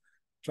jury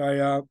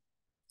trial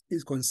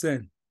is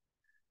concerned.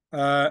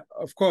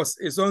 Of course,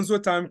 it's also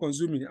time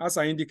consuming. As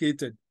I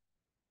indicated,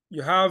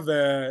 you have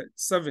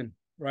 7,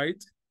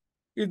 right?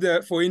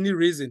 If for any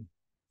reason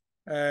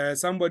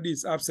somebody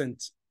is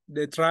absent,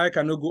 the trial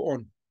cannot go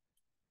on.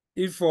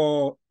 If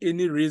for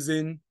any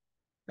reason,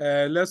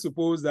 let's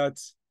suppose that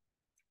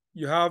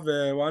you have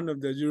one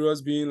of the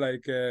jurors being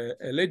like a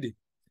lady,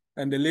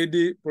 and the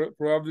lady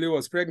probably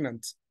was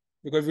pregnant.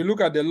 Because if you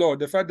look at the law,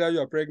 the fact that you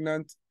are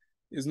pregnant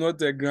is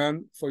not a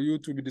ground for you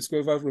to be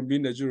disqualified from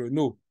being a juror,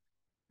 no.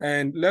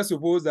 And let's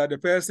suppose that the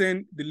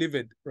person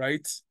delivered,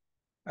 right,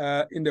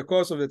 in the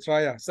course of the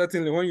trial.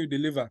 Certainly when you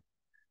deliver,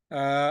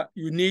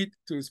 you need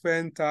to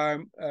spend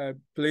time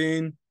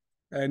playing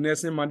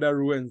nursing mother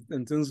role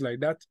and things like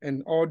that.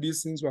 And all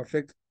these things will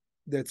affect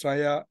the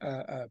trial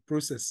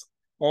process.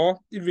 Or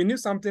even if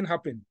something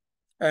happened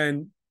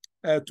and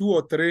 2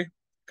 or 3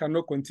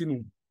 cannot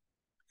continue,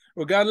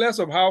 regardless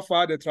of how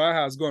far the trial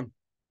has gone,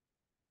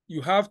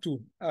 you have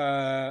to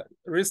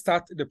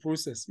restart the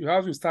process. You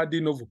have to start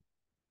de novo,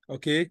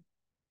 okay?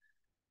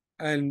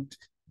 And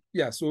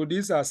yeah, so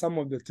these are some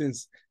of the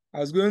things.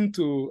 I was going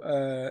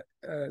to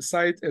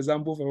cite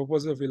example for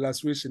purpose of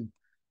illustration,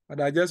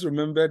 but I just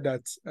remembered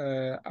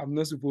that I'm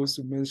not supposed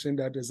to mention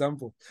that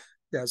example.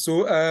 Yeah,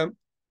 so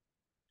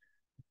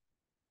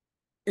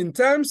in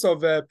terms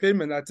of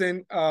payment, I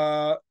think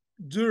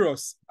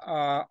jurors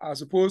are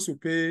supposed to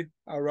pay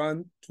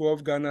around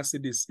 12 Ghana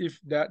cedis, if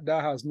that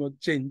has not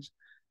changed,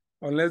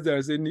 unless there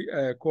is any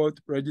court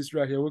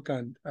registrar here who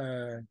can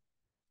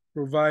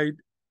provide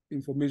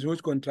information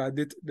which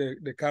contradict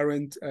the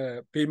current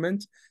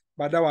payment.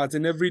 But that was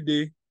in every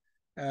day,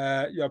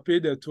 you are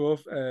paid the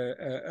 12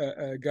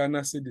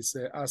 Ghana cedis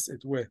as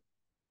it were.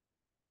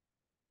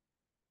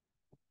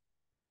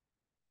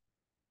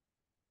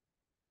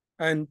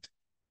 And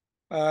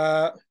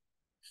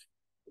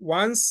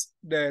once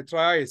the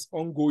trial is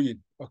ongoing,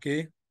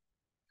 okay,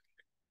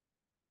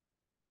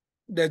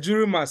 the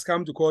jury must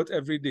come to court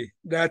every day.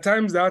 There are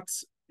times that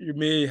you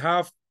may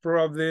have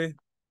probably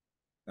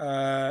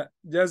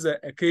just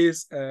a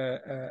case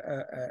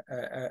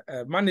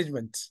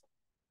management.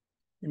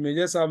 You may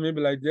just have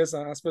maybe like just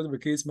an aspect of a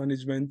case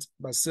management,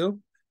 but still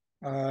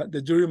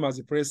the jury must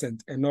be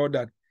present and all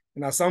that.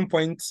 And at some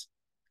point,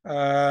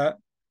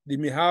 they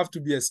may have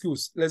to be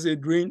excused, let's say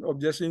during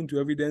objection to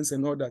evidence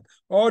and all that.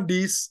 All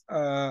these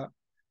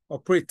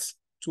operate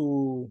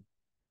to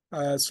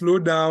slow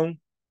down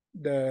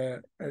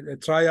the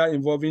trial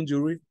involving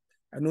jury,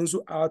 and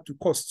also add to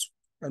cost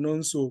and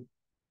also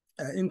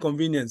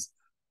inconvenience.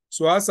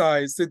 So as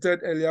I stated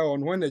earlier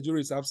on, when the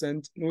jury is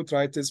absent, no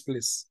trial takes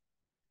place.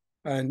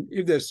 And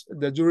if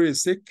the jury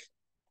is sick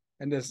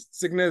and the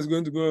sickness is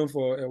going to go on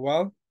for a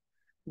while,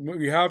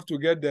 we have to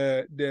get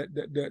the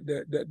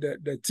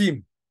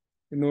team,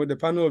 the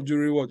panel of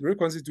jury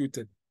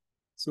reconstituted.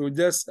 So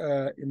just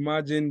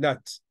imagine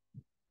that.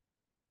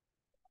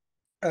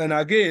 And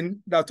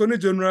again, the Attorney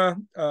General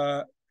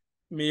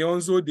may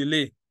also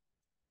delay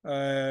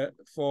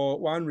for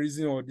one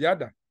reason or the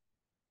other.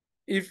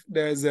 If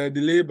there's a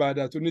delay by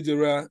the Attorney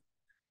General,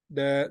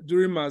 the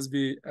jury must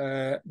be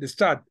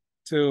discharged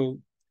till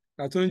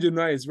the Attorney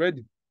General is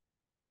ready.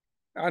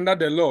 Under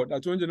the law, the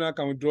Attorney General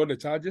can withdraw the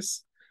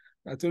charges.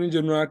 The Attorney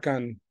General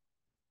can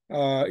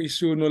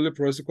issue nolle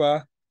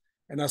prosequi,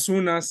 and as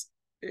soon as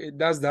it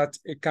does that,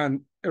 it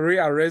can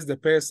rearrest the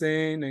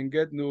person and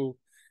get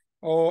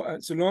or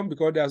so long,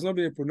 because there has not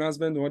been a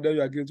pronouncement on whether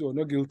you are guilty or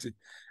not guilty.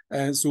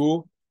 And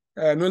so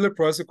nolle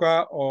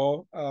prosequi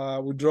or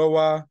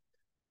withdrawal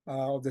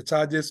of the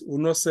charges will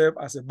not serve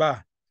as a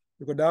bar,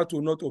 because that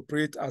will not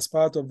operate as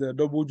part of the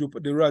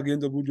rule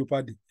against double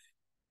jeopardy.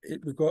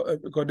 Because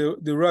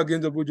the rule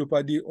against double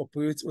jeopardy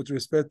operates with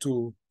respect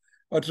to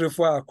autre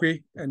fois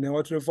acquis and then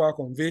autre fois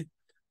convict.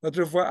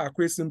 Autre fois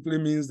acquis simply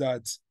means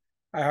that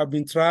I have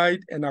been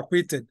tried and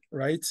acquitted,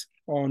 right,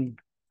 on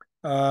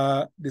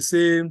the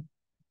same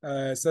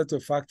set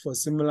of facts for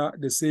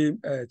the same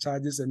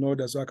charges and all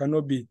that, so I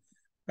cannot be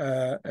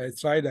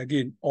tried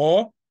again.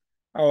 Or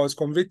I was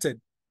convicted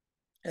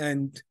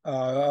and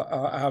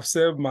I have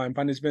served my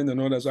punishment and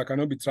all that, so I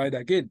cannot be tried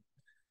again.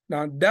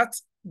 Now, that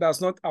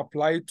does not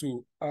apply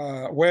to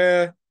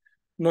where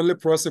nolle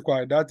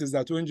prosequi, that is,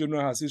 that Attorney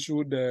General has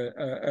issued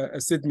a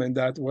statement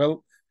that,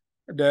 well,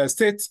 the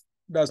state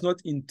does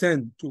not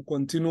intend to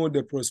continue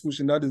the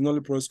prosecution, that is nolle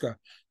prosequi,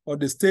 or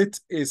the state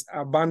is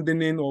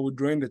abandoning or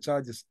withdrawing the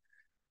charges.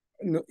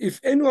 If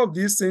any of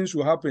these things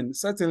will happen,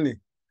 certainly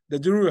the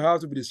jury will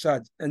have to be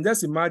discharged. And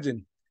just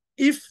imagine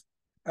if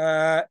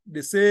the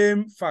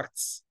same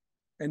facts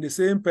and the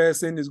same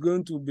person is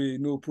going to be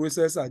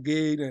processed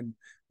again, and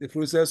the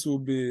process will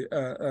be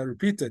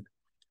repeated.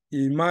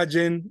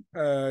 Imagine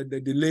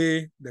the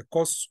delay, the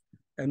cost,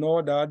 and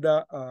all the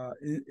other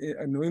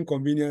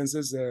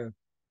inconveniences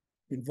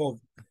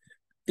involved.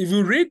 If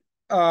you read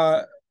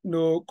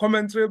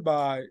commentary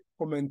by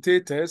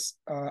commentators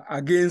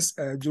against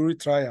jury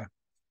trial,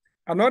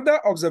 another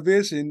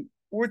observation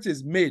which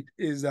is made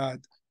is that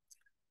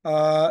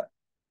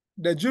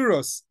the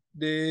jurors,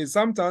 they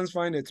sometimes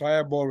find the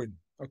trial boring,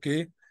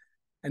 okay,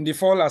 and they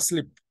fall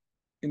asleep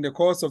in the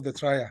course of the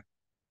trial.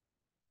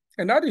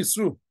 And that is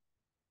true.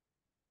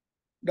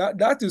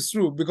 That is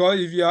true, because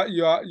if you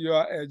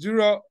are a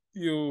juror,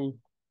 you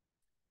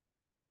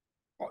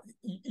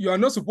are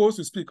not supposed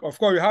to speak. Of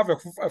course, you have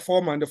a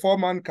foreman. The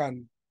foreman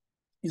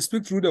you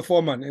speak through the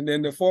foreman, and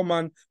then the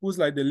foreman, who's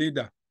like the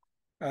leader,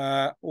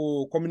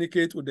 will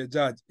communicate with the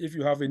judge if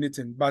you have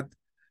anything. But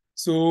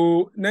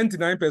so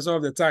 99%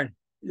 of the time,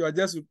 you are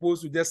just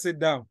supposed to just sit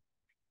down,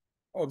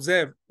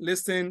 observe,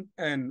 listen,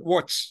 and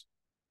watch.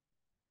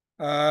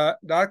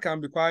 That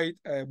can be quite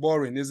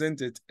boring,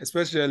 isn't it?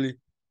 Especially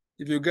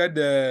if you get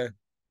a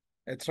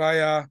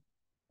trial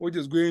which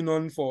is going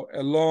on for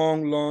a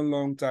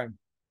long time.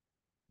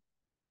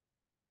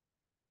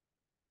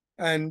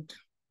 And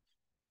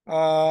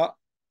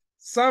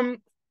some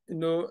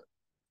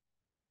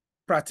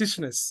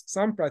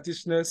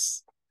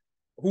practitioners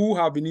who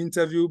have been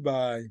interviewed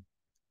by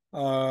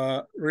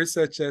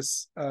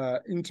researchers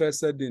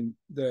interested in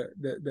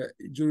the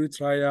jury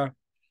trial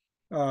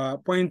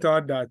point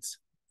out that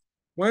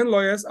when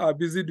lawyers are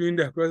busy doing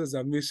their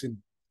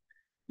cross-examination,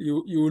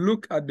 you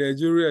look at the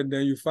jury and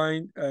then you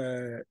find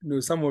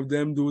some of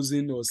them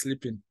dozing or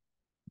sleeping,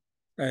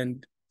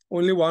 and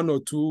only one or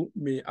two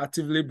may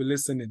actively be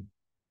listening.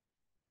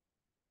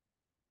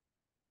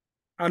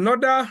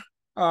 Another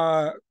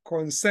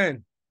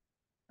concern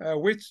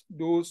which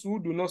those who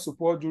do not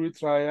support jury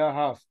trial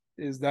have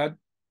is that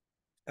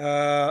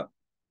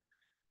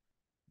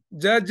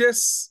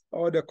judges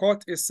or the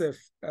court itself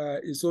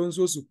is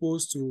also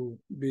supposed to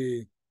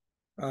be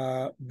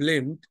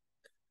blamed,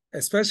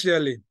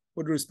 especially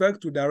with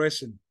respect to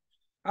direction.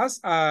 As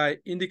I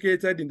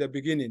indicated in the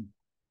beginning,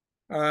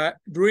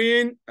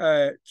 during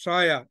a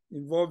trial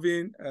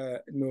involving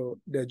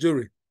the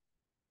jury,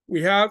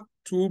 we have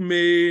two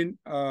main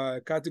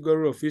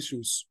categories of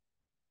issues: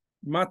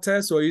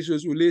 matters or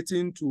issues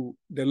relating to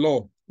the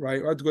law,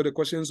 right? What got the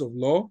questions of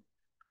law,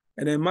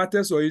 and then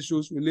matters or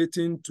issues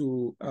relating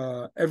to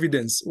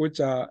evidence, which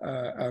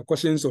are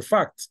questions of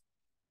fact.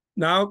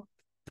 Now,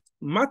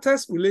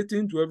 matters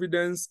relating to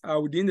evidence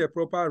are within the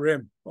proper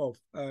realm of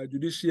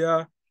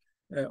judicial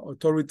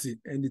authority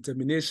and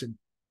determination.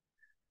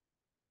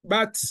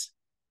 But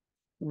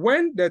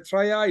when the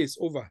trial is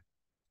over,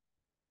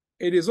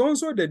 it is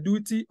also the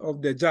duty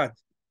of the judge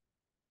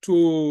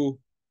to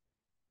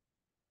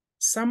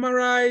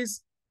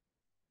summarize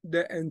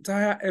the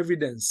entire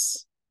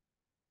evidence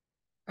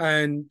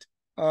and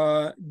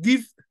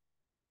give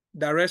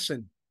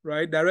direction,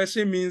 right?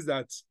 Direction means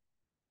that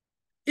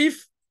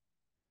if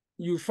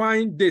you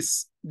find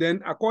this,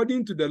 then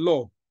according to the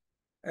law,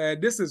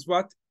 this is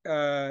what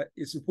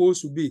is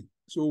supposed to be.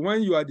 So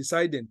when you are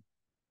deciding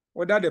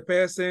whether the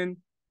person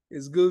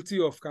is guilty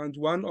of count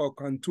 1 or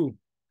count 2,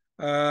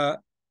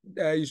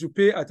 you should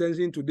pay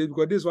attention to this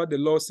because this is what the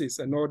law says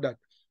and all that.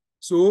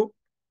 So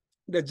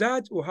the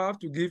judge will have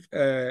to give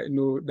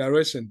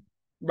direction.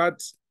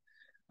 But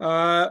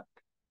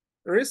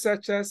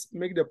researchers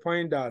make the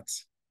point that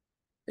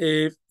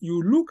if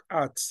you look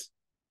at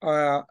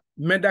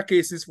murder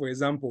cases, for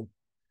example,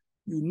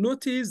 you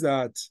notice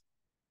that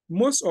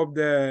most of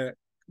the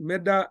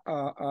murder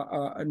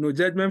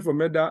judgment for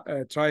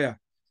murder trial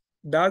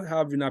that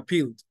have been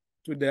appealed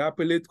to the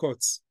appellate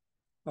courts,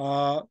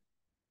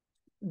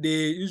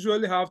 they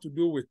usually have to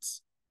do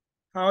with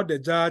how the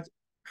judge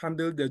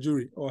handled the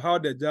jury or how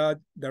the judge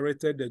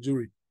directed the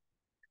jury.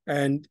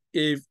 And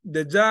if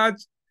the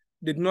judge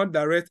did not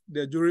direct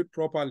the jury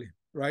properly,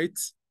 right,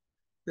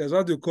 there's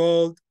what we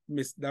call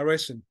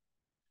misdirection.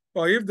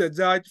 Or if the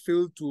judge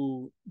failed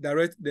to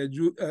direct the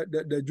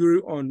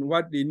jury on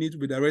what they need to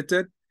be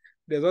directed,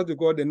 there's what we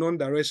call the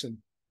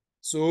non-direction.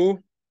 So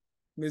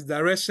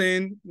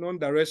misdirection,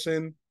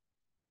 non-direction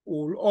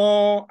will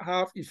all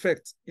have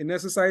effect in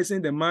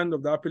exercising the mind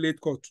of the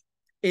appellate court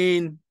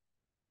in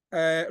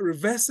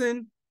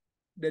reversing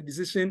the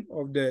decision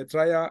of the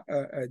trial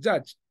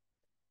judge.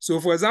 So,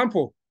 for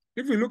example,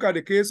 if you look at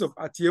the case of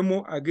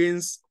Atiemo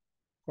against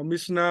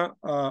Commissioner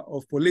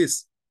of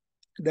Police,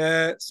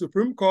 the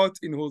Supreme Court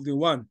in Holding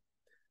 1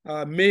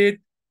 made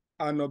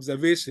an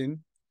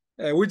observation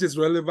which is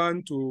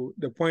relevant to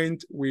the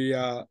point we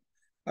are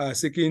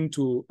seeking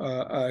to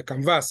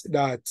canvass,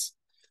 that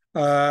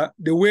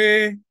the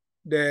way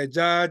the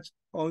judge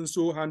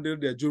also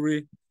handled the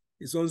jury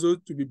is also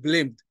to be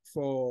blamed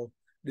for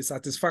the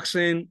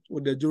satisfaction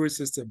with the jury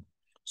system.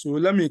 So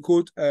let me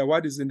quote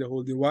what is in the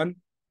Holding 1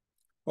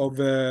 of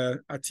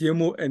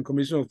Atiemo and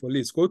Commissioner of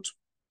Police. Quote,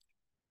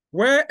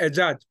 where a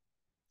judge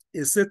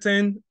is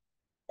sitting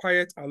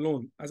quiet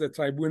alone as a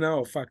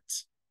tribunal of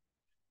fact,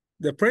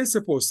 the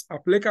principles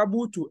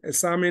applicable to a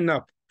summing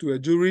up to a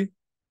jury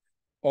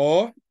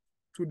or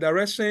to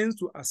directions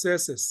to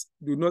assessors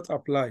do not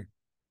apply.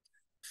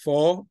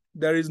 For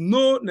there is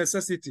no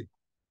necessity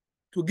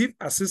to give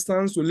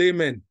assistance to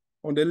laymen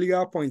on the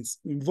legal points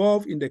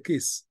involved in the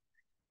case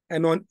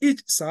and on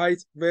each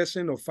side's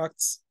version of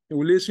facts in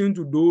relation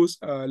to those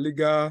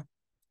legal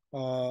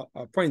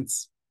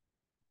points.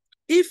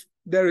 If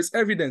there is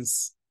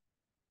evidence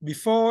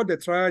before the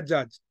trial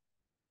judge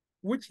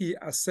which he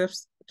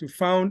accepts to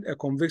found a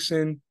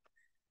conviction,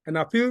 an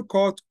appeal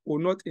court will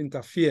not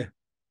interfere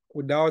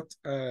without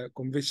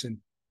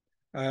conviction,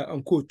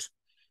 unquote.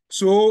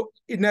 So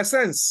in a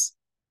sense,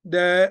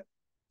 the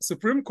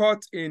Supreme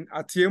Court in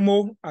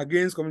Atiemo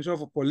against Commissioner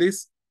of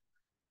Police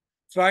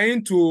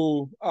trying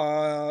to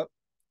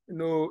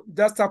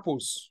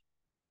juxtapose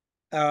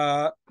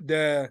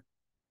the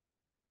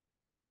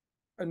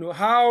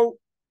how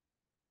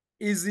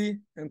easy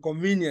and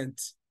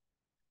convenient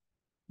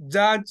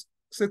judge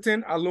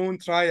sitting alone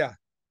trial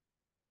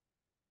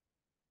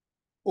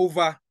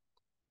over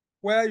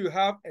where you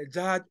have a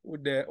judge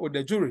with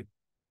the jury.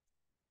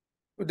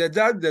 With the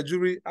judge, the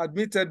jury,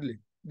 admittedly,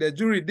 the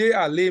jury, they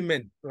are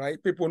laymen,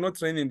 right? People not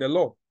trained in the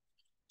law.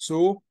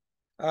 So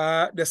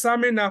the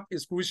summing up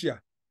is crucial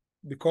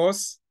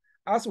because,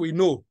 as we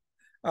know,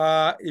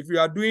 if you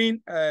are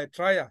doing a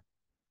trial,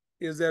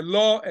 is the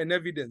law and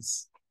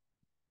evidence.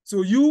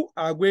 So you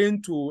are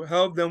going to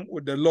help them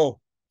with the law,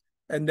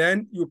 and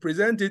then you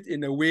present it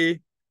in a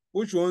way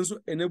which will also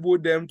enable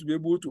them to be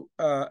able to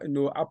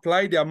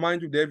apply their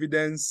mind to the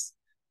evidence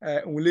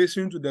in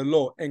relation to the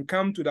law and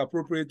come to the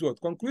appropriate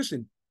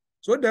conclusion.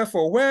 So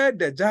therefore, where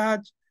the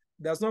judge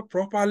does not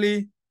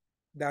properly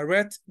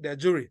direct the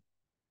jury,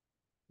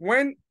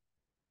 when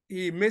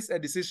he makes a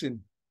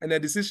decision and the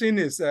decision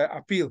is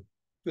appealed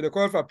to the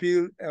Court of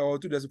Appeal or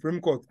to the Supreme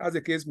Court, as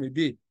the case may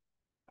be,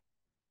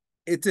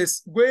 it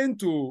is going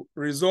to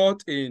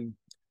result in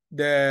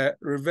the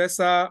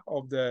reversal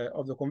of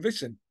the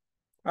conviction,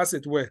 as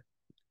it were.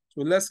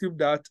 So let's keep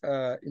that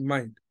in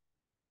mind.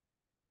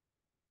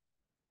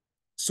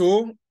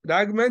 So the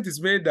argument is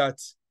made that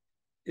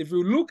if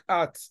you look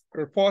at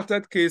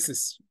reported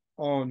cases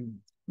on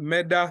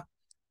murder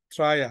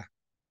trial,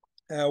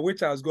 which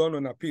has gone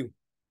on appeal,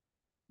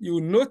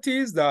 you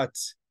notice that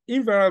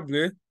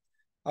invariably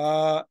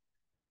the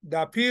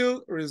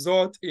appeal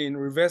results in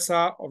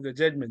reversal of the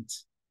judgment.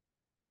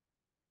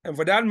 And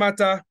for that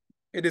matter,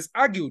 it is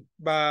argued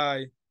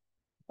by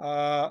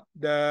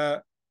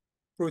the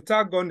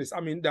protagonists,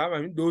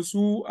 those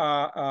who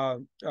are,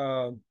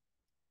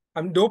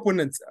 the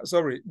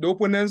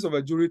opponents of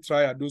a jury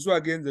trial, those who are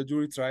against the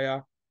jury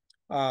trial,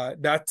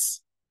 that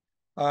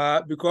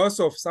because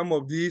of some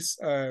of these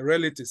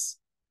relatives,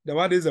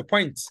 what is the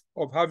point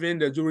of having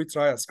the jury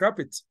trial? Scrap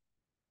it.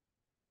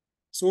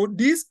 So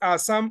these are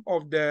some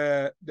of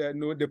the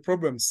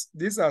problems.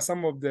 These are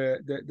some of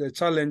the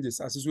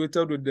challenges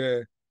associated with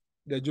the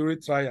jury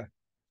trial.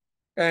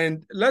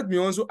 And let me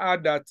also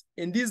add that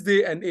in this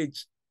day and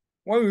age,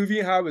 when we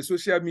even have a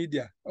social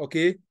media,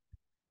 okay,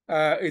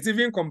 it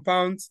even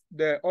compounds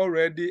the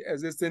already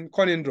existing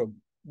conundrum,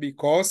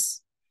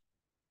 because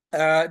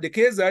the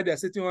case that they're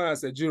sitting on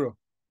as a juror,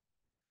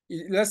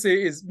 let's say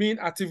it's being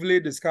actively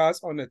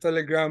discussed on a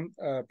Telegram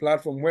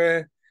platform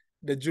where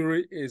the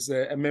jury is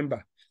a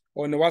member,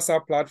 or on a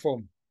WhatsApp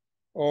platform,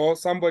 or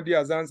somebody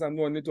has done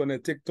something on it on a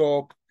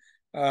TikTok,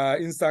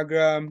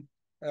 Instagram,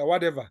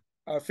 whatever,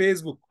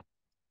 Facebook,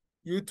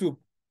 YouTube.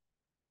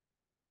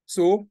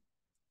 So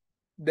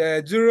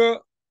the juror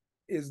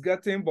is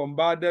getting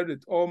bombarded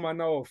with all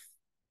manner of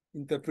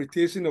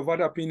interpretation of what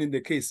happened in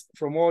the case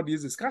from all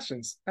these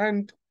discussions.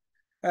 And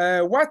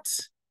what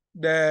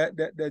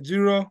the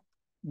juror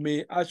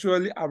may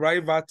actually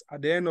arrive at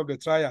the end of the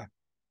trial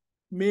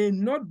may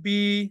not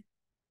be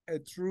a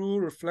true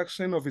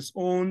reflection of his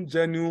own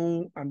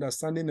genuine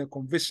understanding and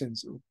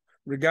convictions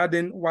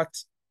regarding what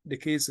the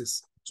case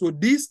is. So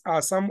these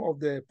are some of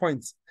the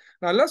points.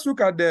 Now let's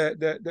look at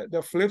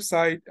the flip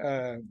side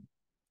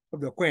of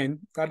the coin,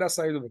 the other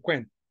side of the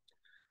coin.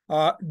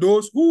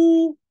 Those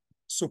who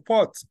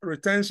support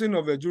retention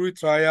of the jury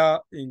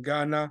trial in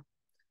Ghana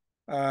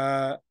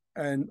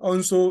and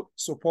also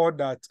support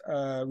that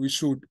we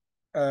should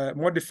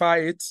modify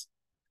it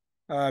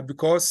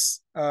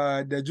because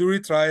the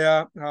jury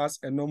trial has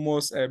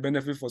enormous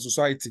benefit for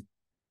society.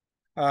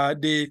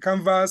 They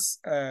canvass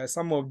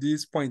some of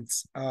these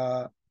points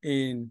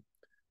in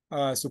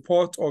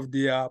support of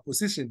their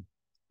position.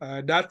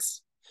 That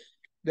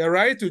the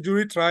right to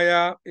jury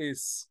trial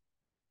is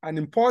an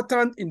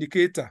important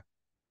indicator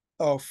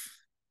of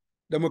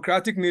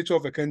democratic nature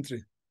of a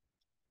country.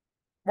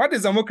 What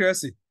is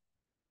democracy?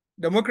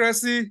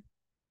 Democracy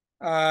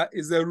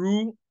is the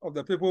rule of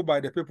the people by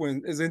the people,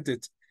 isn't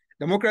it?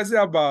 Democracy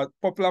is about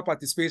popular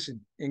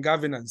participation in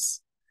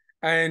governance.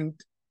 And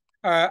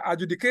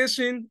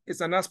adjudication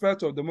is an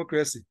aspect of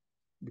democracy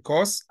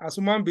because as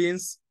human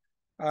beings,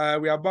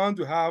 we are bound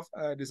to have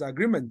a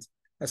disagreement.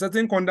 A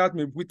certain conduct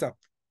may be put up,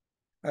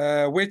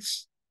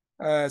 which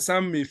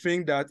some may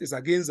think that is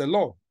against the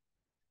law.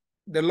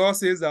 The law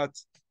says that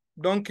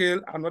don't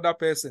kill another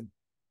person.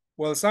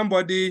 Well,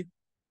 somebody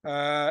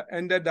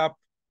ended up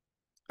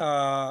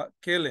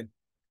killing.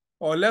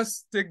 Or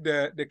let's take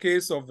the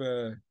case of,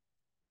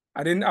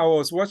 I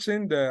was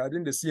watching the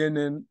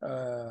CNN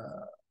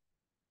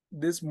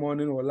this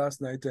morning or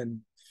last night, and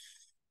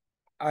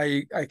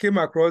I came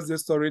across the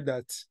story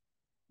that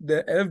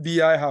the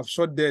FBI have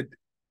shot dead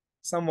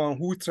someone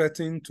who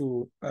threatened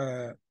to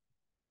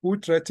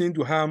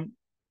harm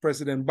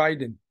President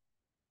Biden.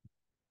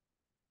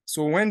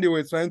 So when they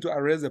were trying to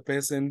arrest the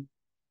person,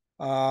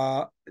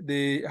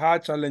 they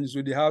had challenges,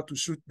 so they had to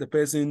shoot the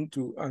person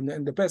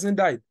and the person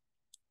died.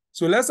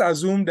 So let's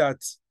assume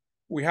that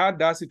we had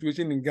that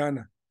situation in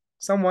Ghana.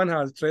 Someone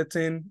has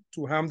threatened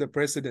to harm the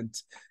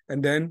president,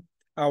 and then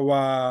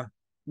our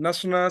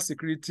national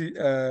security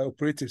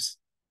operatives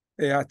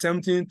are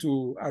attempting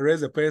to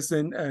arrest the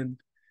person, and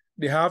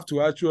they have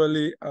to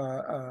actually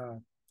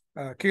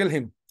kill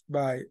him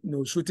by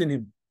shooting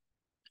him.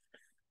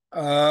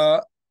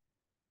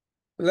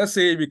 Let's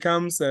say it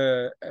becomes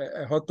a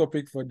hot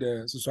topic for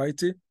the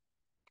society,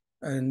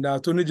 and the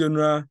Attorney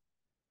General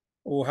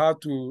will have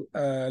to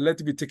let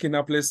it be taken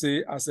up, let's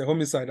say, as a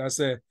homicide, as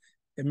a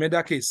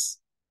murder case.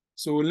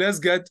 So let's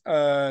get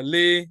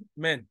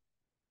laymen,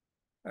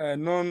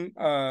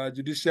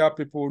 non-judicial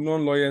people,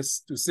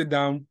 non-lawyers to sit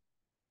down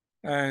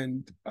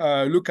and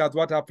look at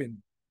what happened.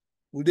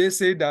 Would they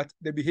say that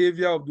the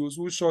behavior of those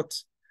who shot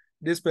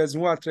this person,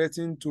 who are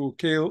threatening to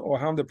kill or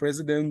harm the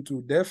president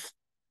to death,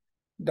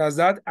 does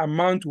that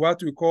amount to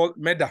what we call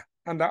murder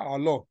under our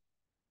law?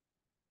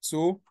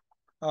 So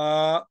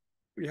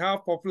we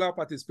have popular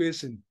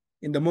participation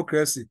in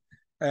democracy,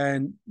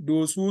 and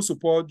those who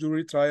support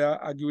jury trial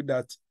argue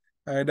that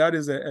that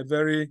is a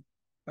very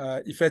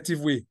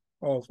effective way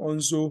of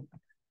also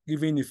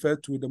giving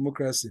effect to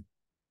democracy.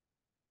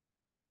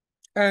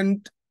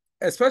 And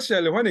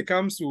especially when it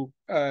comes to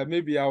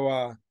maybe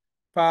our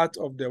part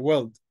of the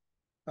world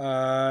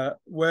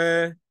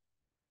where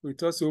we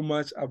talk so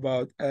much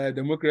about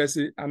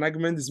democracy, an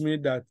argument is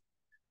made that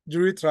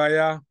jury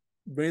trial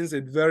brings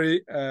it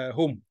very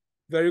home,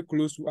 very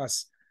close to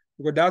us.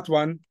 Because that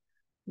one,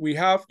 we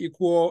have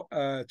equal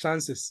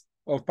chances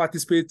of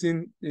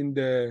participating in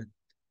the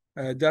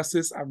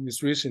justice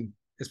administration,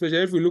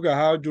 especially if we look at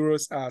how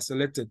jurors are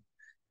selected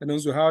and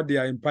also how they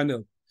are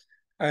impaneled.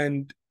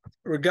 And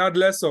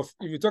regardless of,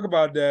 if you talk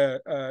about the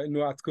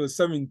Article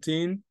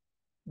 17,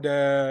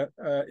 the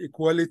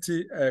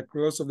equality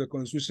clause of the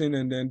Constitution,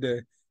 and then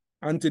the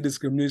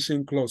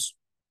anti-discrimination clause,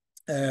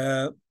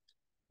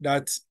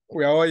 that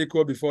we are all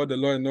equal before the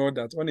law, and all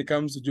that. When it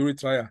comes to jury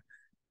trial,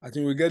 I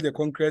think we get the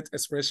concrete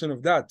expression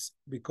of that,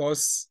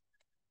 because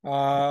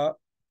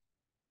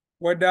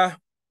whether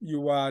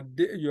you are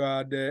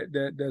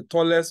the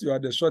tallest, you are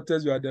the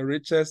shortest, you are the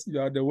richest, you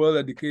are the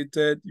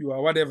well-educated, you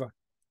are whatever,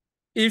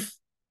 if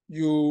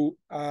you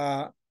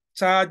are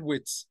charged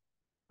with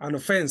an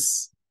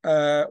offense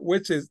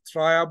which is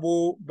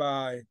triable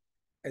by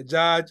a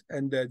judge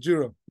and a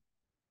juror,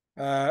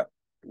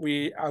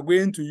 we are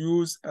going to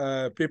use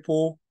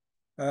people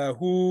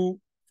who,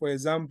 for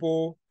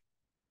example,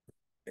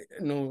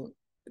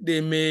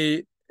 they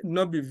may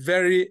not be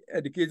very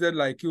educated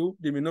like you,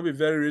 they may not be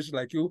very rich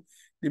like you,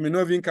 They may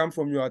not even come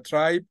from your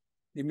tribe.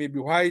 They may be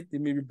white. They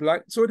may be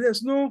black. So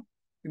there's no,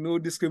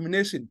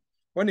 discrimination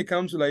when it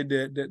comes to like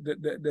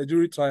the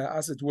jury trial,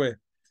 as it were.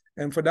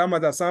 And for that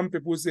matter, some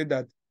people say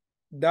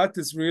that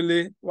is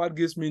really what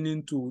gives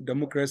meaning to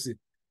democracy,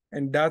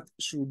 and that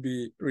should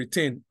be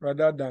retained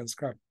rather than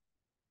scrapped.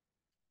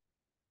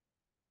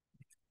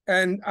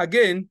 And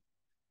again,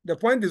 the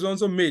point is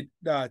also made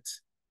that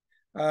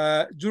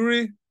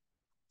jury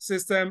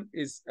system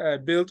is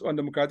built on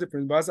democratic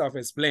principles, as I've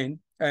explained,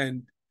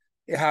 and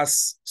it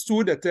has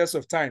stood the test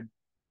of time.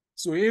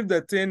 So if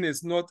the thing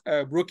is not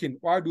broken,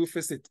 why do you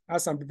fix it?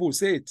 As some people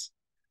say it,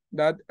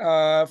 that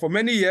for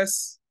many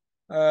years,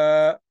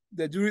 the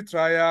jury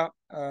trial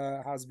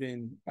has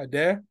been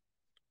there.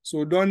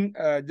 So don't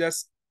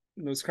just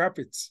scrap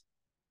it.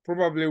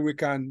 Probably we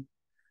can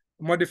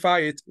modify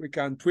it, we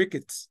can tweak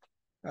it,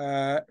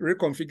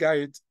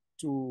 reconfigure it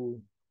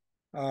to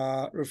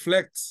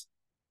reflect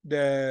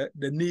the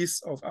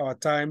needs of our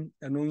time,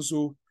 and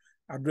also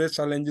address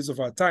challenges of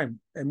our time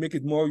and make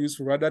it more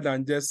useful rather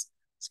than just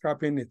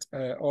scrapping it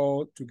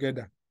all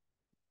together.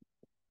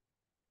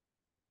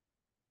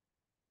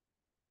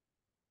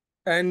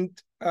 And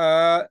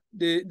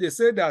they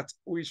say that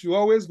we should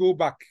always go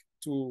back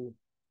to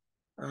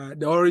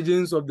the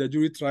origins of the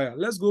jury trial.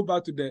 Let's go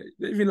back to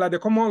even like the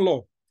common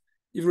law.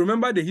 If you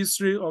remember the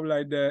history of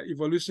like the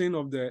evolution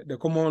of the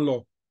common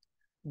law,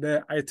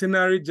 the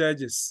itinerary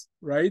judges,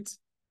 right?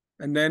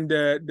 And then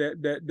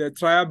the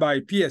trial by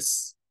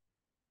peers.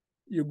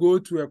 You go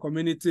to a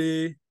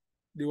community,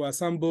 they will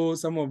assemble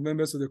some of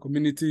members of the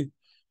community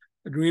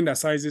during the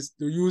assizes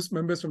to use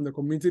members from the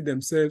community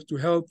themselves to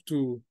help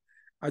to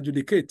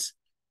adjudicate.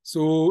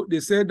 So they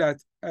say that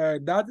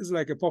that is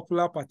like a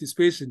popular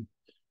participation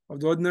of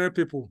the ordinary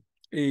people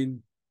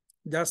in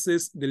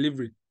justice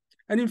delivery.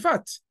 And in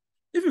fact,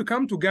 if you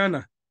come to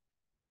Ghana,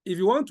 if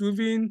you want to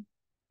even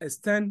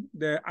extend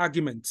the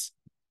argument,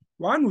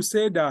 one would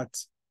say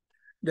that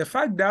the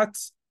fact that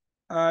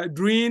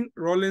during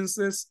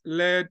Rawlins's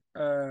led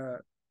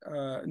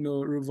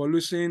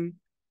revolution,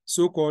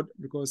 so-called,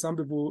 because some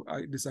people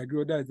disagree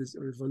with that it is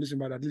a revolution,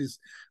 but at least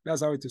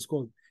that's how it is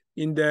called.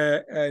 In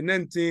the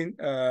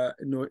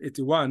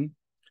 1981,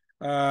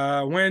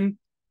 when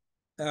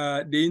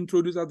they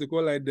introduced what they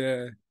call like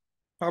the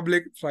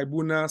public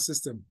tribunal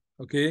system,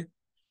 okay?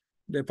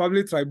 The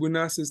public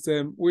tribunal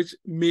system, which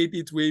made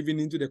its way even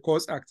into the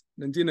Courts Act,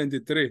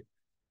 1993.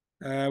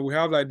 We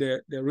have like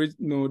the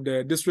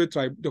district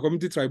the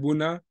community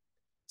tribunal,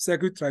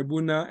 circuit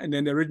tribunal, and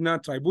then the regional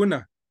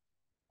tribunal.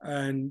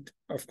 And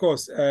of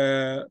course,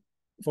 for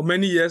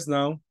many years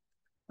now,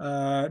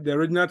 the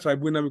regional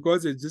tribunal,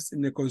 because it's just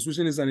in the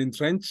constitution, is an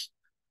entrenched,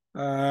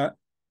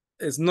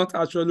 it's not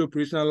actually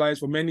operationalized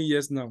for many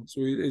years now.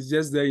 So it's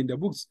just there in the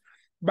books.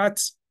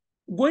 But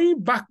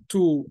going back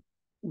to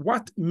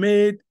what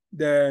made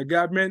the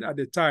government at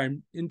the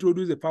time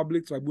introduce the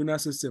public tribunal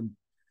system,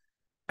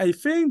 I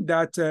think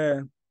that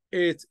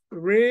it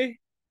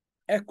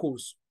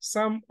re-echoes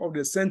some of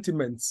the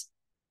sentiments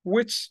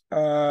which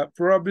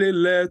probably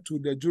led to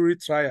the jury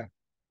trial,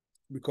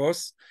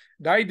 because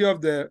the idea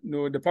of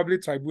the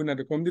public tribunal,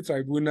 the community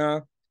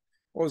tribunal,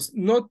 was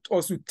not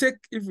also to take,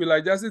 if you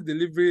like, justice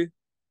delivery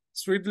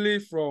strictly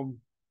from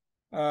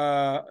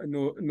to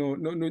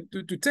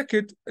take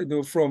it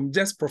from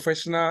just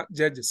professional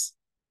judges.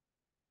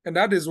 And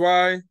that is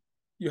why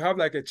you have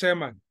like a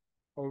chairman,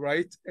 all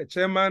right, a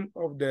chairman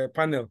of the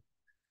panel.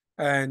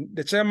 And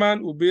the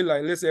chairman will be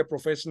like, let's say, a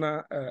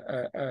professional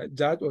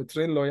judge or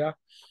trained lawyer.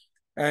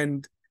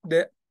 And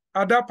the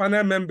other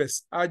panel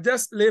members are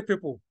just lay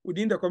people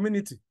within the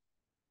community.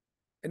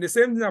 And the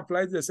same thing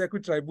applies to the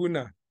circuit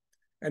tribunal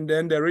and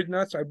then the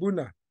regional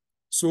tribunal.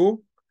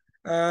 So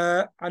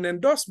an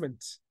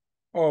endorsement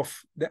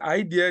of the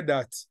idea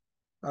that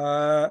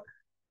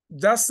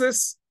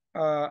justice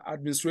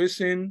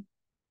administration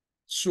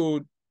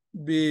should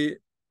be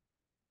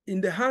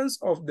in the hands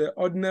of the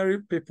ordinary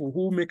people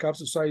who make up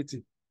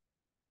society.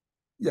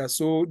 Yeah,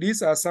 so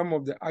these are some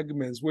of the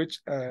arguments which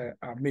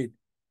are made.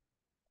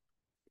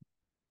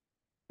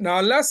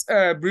 Now let's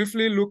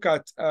briefly look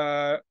at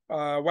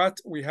what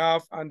we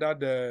have under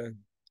the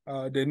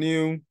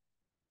new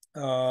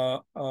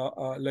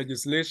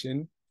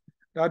legislation.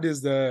 That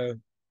is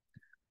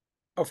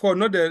of course,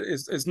 not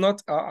it's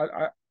not.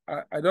 I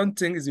don't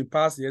think it's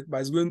passed yet,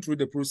 but it's going through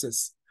the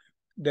process.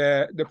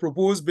 The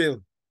proposed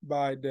bill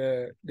by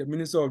the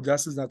Minister of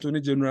Justice and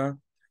Attorney General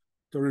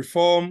to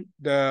reform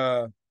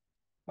the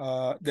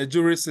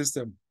jury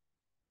system.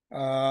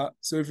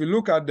 So if you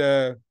look at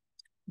the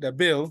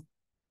bill,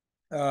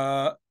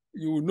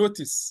 you will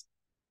notice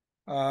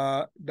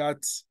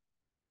that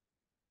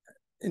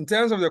in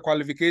terms of the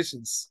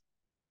qualifications,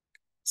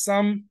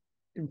 some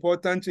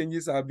important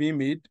changes are being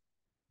made.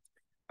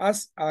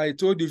 As I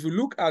told you, if you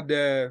look at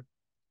the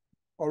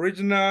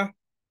original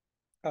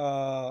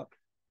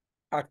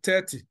Act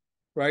 30,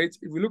 right? If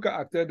you look at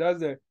Act 30, that's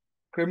the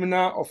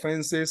criminal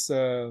offenses,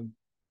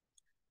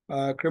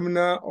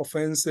 criminal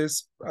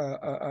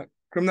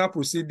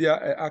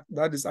procedure act,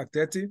 that is Act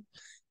 30.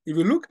 If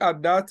you look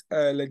at that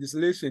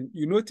legislation,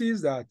 you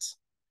notice that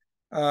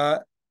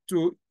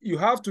you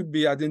have to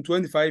be within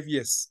 25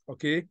 years,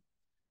 okay,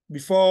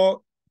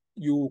 before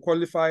you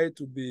qualify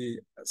to be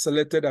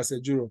selected as a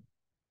juror,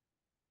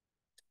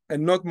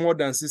 and not more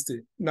than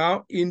 60.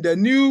 Now, in the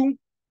new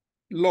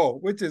law,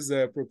 which is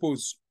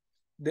proposed,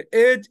 the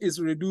age is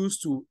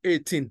reduced to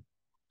 18.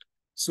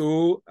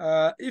 So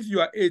if you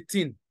are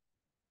 18,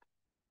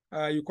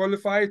 you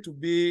qualify to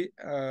be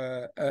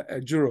a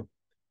juror.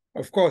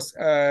 Of course,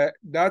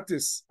 that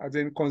is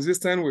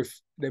consistent with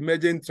the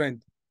emerging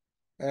trend,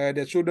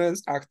 the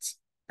Children's Act,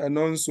 and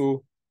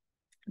also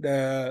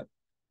the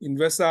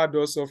universal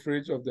adult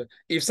suffrage of the.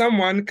 If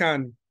someone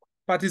can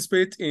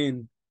participate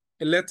in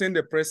electing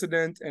the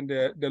president and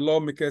the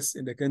lawmakers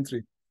in the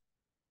country,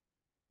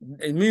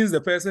 it means the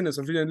person is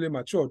sufficiently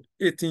matured,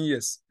 18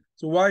 years.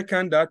 So why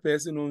can't that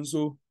person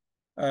also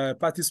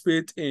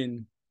participate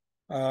in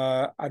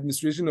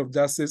administration of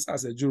justice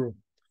as a juror?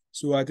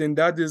 So I think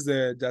that is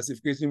the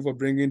justification for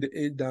bringing the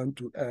age down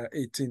to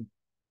 18.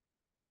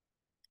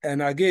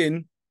 And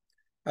again,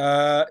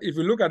 if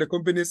you look at the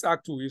Companies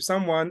Act 2, if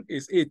someone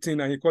is 18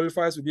 and he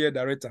qualifies to be a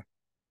director,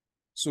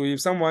 so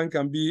if someone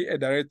can be a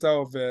director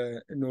of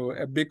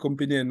a big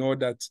company and all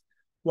that,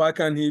 why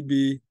can't he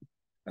be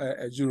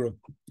a juror?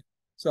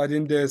 So I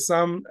think there's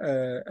some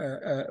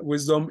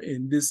wisdom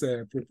in this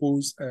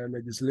proposed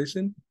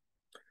legislation.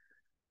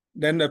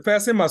 Then the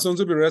person must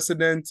also be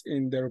resident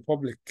in the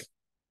Republic.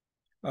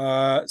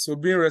 So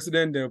being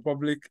resident in the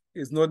Republic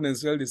is not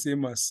necessarily the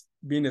same as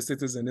being a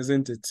citizen,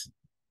 isn't it?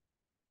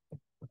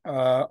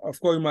 Of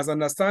course, you must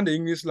understand the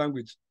English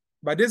language.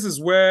 But this is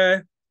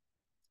where,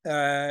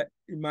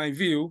 in my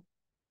view,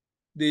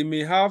 there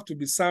may have to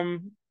be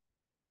some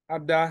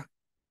other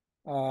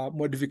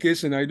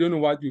modification. I don't know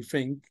what you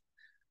think.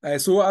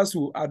 So as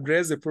to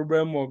address the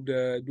problem of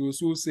those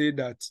who say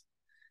that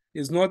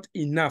it's not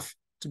enough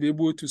to be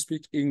able to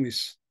speak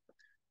English.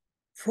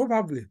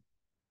 Probably.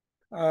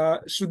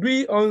 Should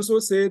we also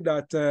say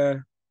that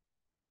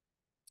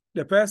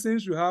the person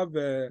should have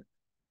a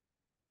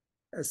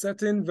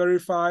certain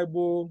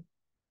verifiable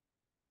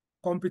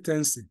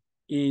competency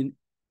in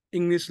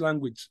English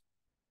language?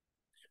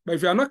 But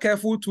if you are not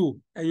careful too,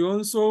 and you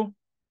also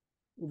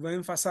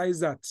emphasize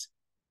that,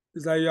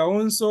 is that you are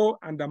also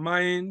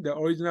undermining the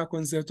original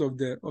concept of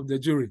the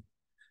jury.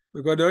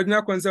 Because the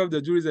original concept of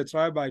the jury is a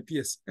trial by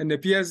peers. And the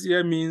peers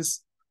here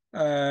means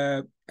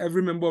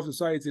every member of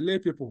society, lay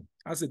people,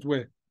 as it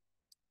were.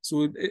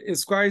 So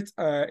it's quite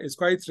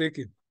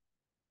tricky.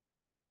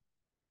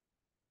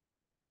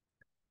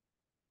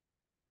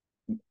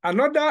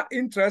 Another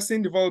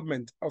interesting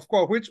development, of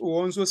course, which will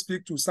also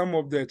speak to some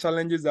of the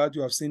challenges that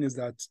you have seen, is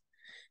that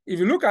if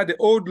you look at the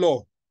old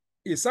law,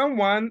 if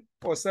someone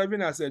was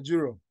serving as a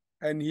juror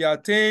and he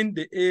attained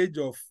the age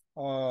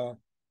of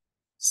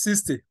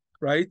 60,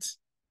 right?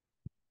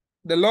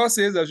 The law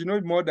says that you know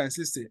more than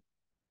 60.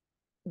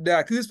 The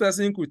accused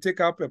person could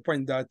take up a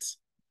point that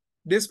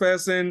this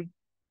person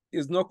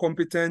is not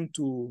competent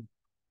to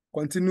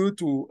continue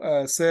to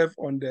serve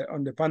on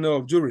the panel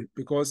of jury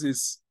because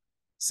it's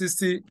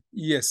 60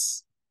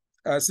 years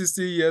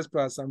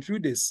plus some few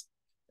days.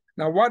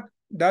 Now, what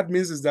that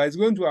means is that it's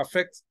going to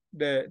affect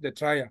the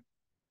trial.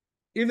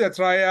 If the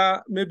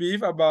trial, maybe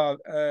if about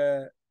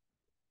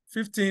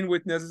 15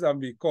 witnesses have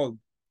been called,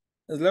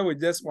 it's left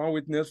with just one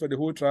witness for the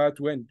whole trial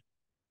to end.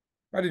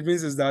 What it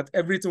means is that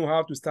everything will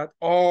have to start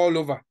all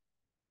over.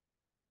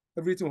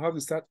 Everything will have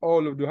to start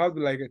all over. They have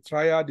to like a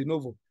trial de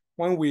novo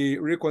when we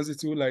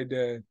reconstitute like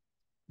the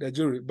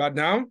jury. But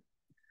now,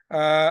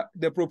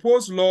 the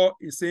proposed law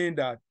is saying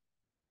that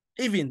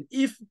even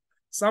if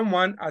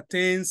someone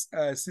attains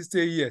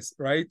 60 years,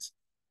 right,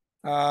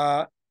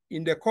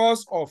 in the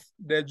course of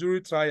the jury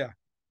trial,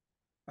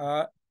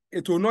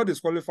 it will not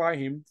disqualify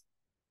him.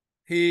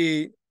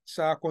 He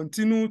shall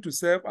continue to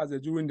serve as a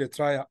jury in the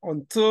trial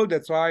until the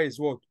trial is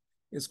what?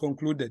 Is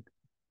concluded.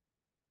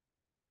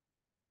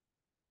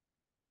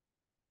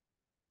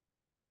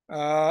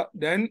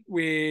 Then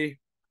we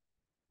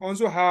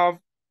also have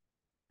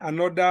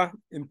another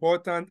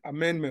important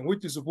amendment,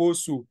 which is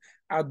supposed to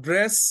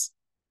address.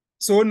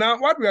 So now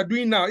what we are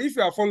doing now, if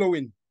you are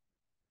following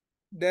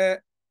the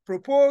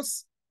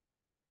proposed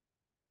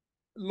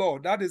law,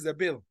 that is the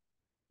bill,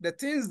 the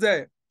things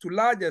there to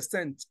large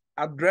extent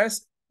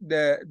address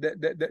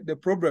the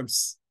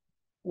problems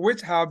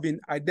which have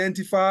been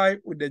identified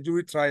with the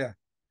jury trial.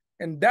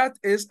 And that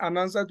is an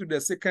answer to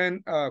the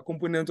second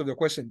component of the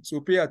question.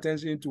 So pay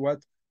attention to what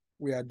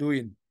we are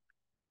doing.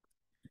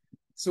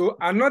 So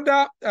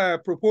another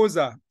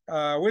proposal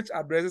which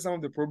addresses some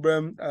of the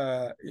problem,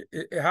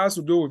 it has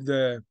to do with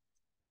the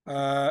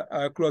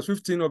clause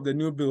 15 of the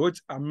new bill,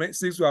 which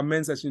seeks to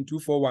amend section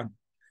 241.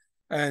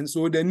 And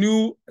so the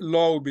new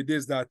law will be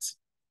this, that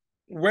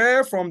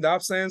where from the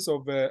absence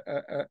of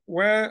a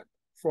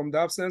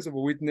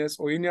witness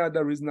or any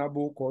other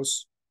reasonable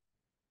cause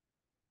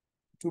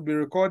to be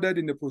recorded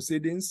in the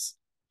proceedings,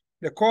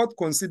 the court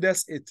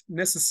considers it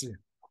necessary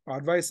or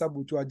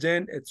advisable to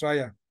adjourn a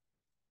trial.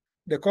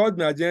 The court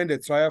may adjourn the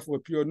trial for a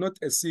period not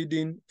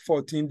exceeding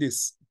 14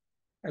 days,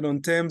 and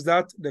on terms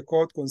that the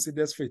court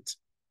considers fit.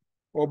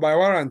 or by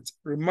warrant,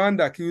 remand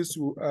the accused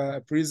to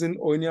prison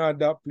or any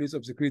other place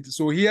of security.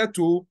 So here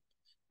too,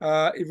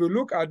 if you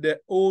look at the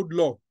old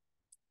law,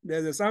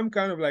 there's some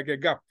kind of like a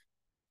gap.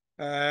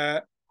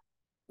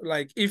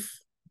 Like if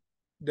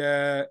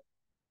a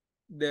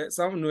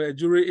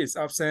jury is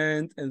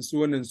absent and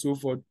so on and so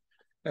forth,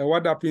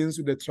 what happens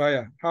to the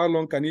trial? How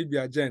long can it be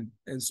adjourned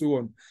and so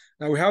on?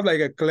 Now we have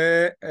like a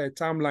clear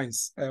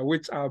timelines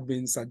which have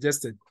been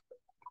suggested.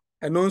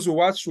 And also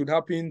what should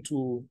happen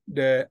to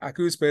the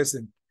accused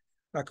person.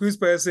 The accused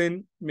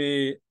person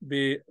may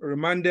be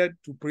remanded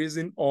to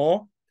prison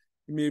or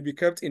may be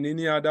kept in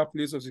any other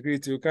place of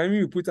security. You can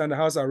even be put under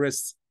house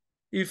arrest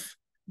if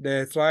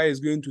the trial is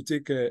going to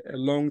take a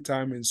long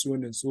time and so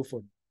on and so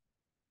forth.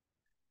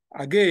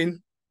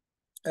 Again,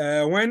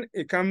 when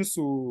it comes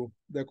to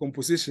the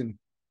composition,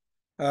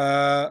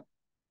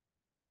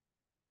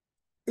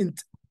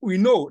 we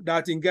know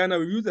that in Ghana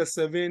we use a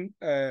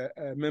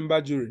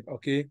 7-member jury,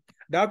 okay?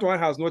 That one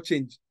has not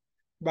changed.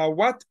 But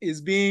what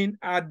is being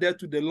added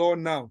to the law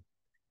now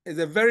is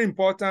a very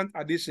important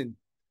addition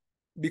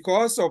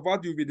because of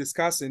what we'll be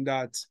discussing,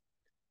 that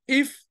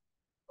if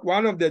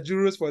one of the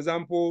jurors, for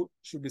example,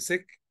 should be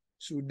sick,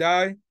 should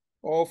die,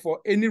 or for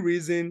any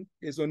reason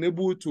is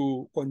unable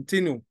to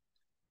continue,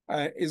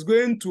 it's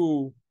going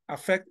to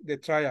affect the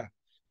trial.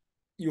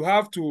 You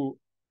have to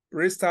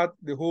restart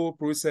the whole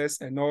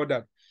process and all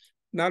that.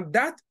 Now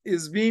that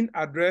is being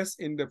addressed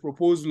in the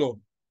proposed law.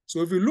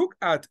 So if you look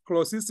at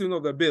clause 16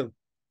 of the bill,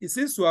 it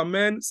seems to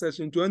amend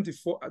section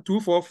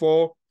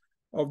 244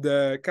 of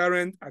the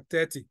current Act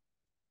 30.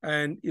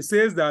 And it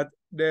says that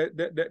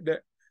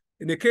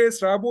in the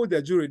case triable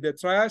the jury, the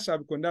trial shall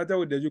be conducted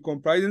with the jury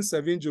comprising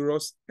 7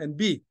 jurors and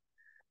B,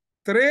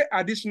 3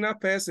 additional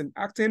persons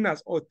acting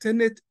as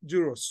alternate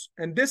jurors.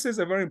 And this is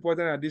a very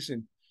important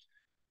addition.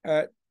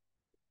 3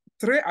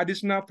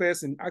 additional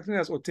persons acting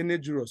as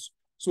alternate jurors.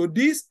 So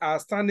these are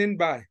standing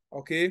by,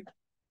 okay?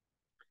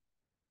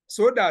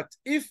 So that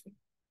if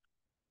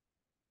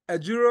a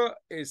juror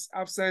is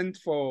absent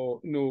for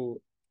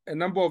a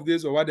number of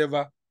days or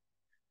whatever,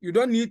 you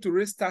don't need to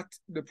restart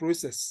the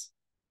process.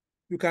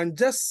 You can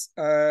just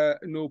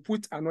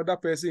put another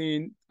person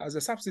in as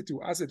a substitute,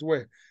 as it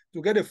were,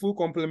 to get a full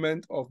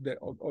complement of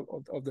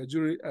the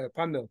jury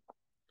panel.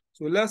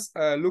 So let's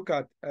look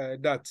at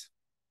that.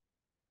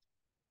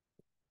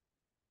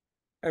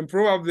 And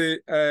probably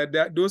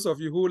those of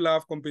you who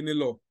love company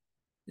law.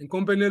 In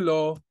company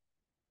law,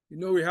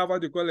 we have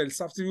what they call it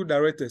substitute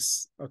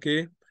directors,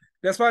 okay?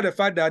 Despite the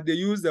fact that they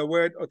use the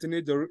word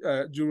alternate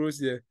jurors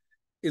here,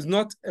 is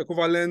not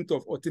equivalent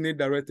of alternate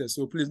directors.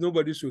 So please,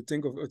 nobody should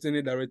think of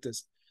alternate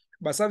directors.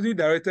 But substitute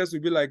directors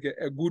will be like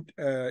a good,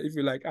 if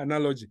you like,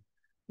 analogy.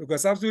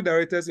 Because substitute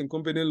directors in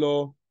company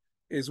law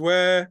is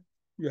where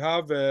you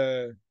have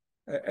a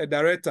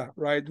director,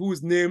 right, who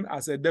is named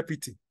as a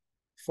deputy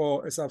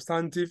for a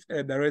substantive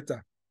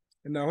director.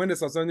 And now when the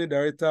substantive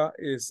director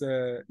is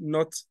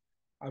not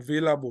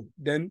available,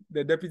 then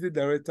the deputy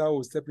director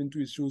will step into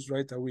his shoes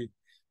right away.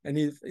 And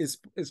he is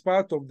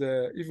part of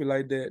the, if you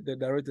like, the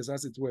directors,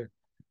 as it were.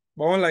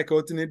 But unlike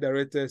alternate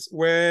directors,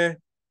 where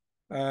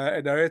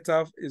a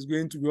director is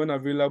going to be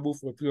unavailable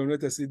for a period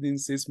not exceeding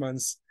 6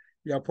 months,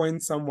 you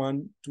appoint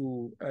someone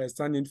to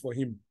stand in for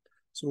him.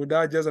 So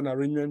that's just an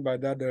arrangement by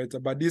that director.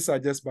 But these are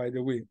just by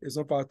the way. It's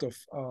not part of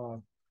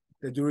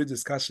the jury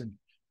discussion.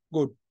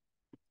 Good.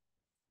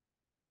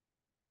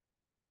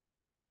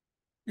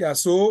 Yeah,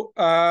 so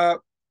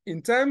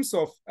in terms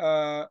of,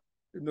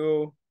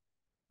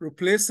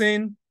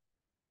 replacing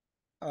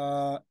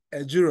a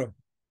juror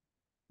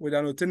with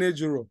an alternate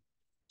juror.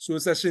 So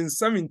section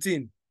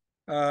 17,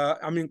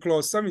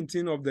 clause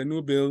 17 of the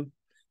new bill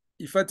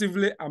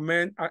effectively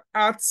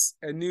adds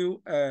a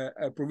new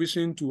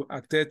provision to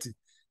Act 30.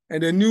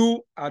 And the new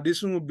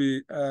addition will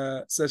be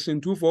section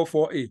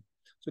 244A.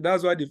 So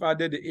that's why they've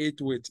added the 8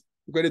 to it.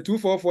 Because the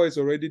 244 is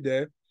already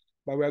there,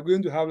 but we are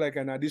going to have like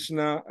an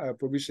additional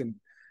provision.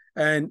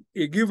 And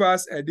it gives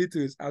us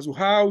details as to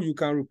how you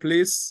can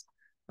replace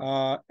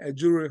a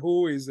juror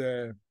who is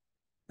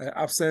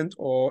absent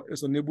or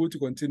is unable to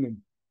continue.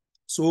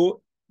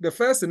 So the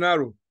first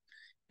scenario,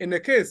 in the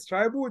case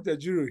triable with the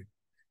jury,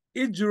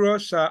 each juror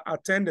shall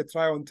attend the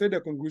trial until the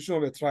conclusion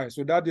of the trial.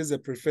 So that is the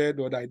preferred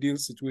or the ideal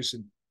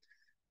situation.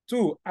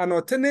 2, an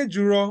alternate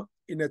juror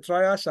in the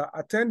trial shall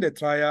attend the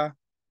trial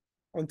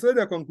until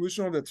the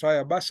conclusion of the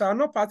trial, but shall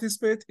not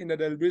participate in the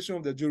deliberation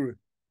of the jury.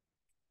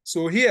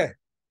 So here,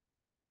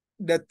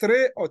 the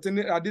 3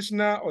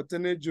 additional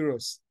alternate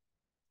jurors,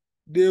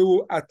 they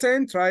will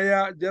attend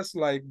trial just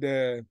like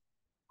the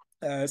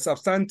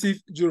substantive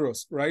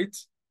jurors, right?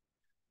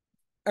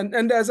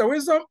 And there's a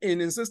wisdom in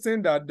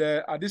insisting that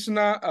the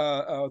additional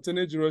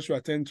alternate jurors should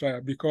attend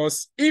trial,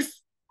 because if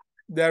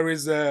there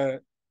is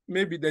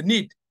maybe the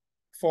need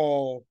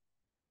for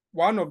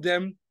one of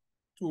them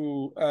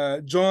to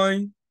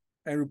join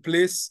and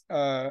replace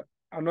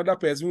another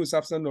person who is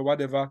absent or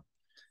whatever,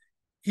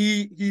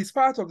 he's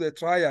part of the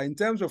trial in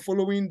terms of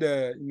following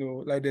the,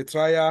 like the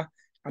trial,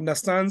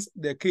 understands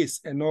the case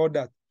and all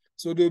that.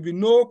 So there'll be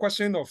no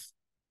question of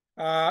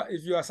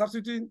if you are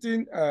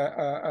substituting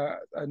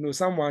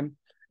someone,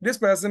 this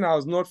person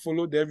has not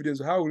followed the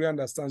evidence, how will you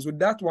understand? So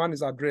that one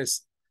is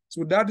addressed.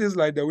 So that is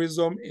like the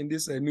wisdom in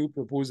this new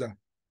proposal.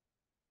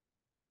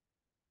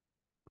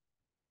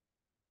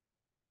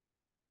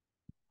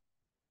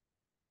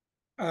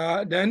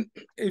 Then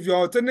if you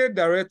alternate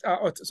direct,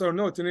 sorry,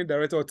 not alternate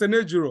direct,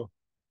 alternate juror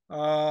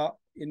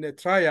in a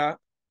trial,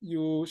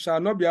 you shall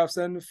not be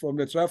absent from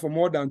the trial for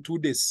more than 2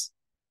 days.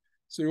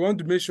 So you want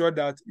to make sure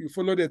that you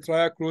follow the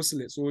trial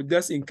closely. So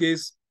just in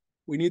case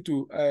we need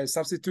to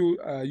substitute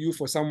you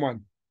for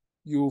someone,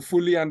 you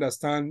fully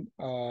understand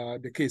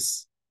the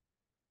case.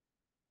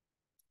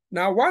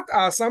 Now, what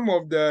are some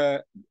of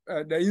the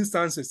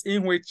instances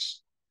in which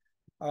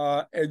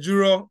a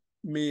juror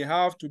may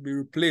have to be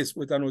replaced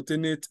with an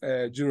alternate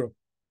juror?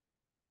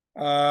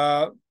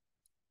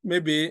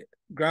 Maybe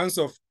grounds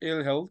of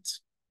ill health,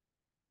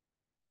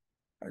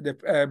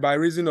 by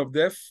reason of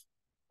death,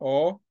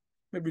 or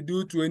maybe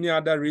due to any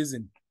other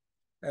reason,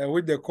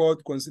 which the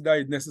court consider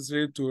it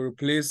necessary to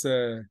replace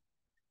the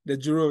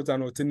juror with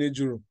an alternate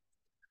juror.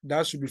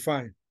 That should be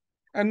fine.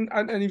 And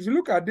if you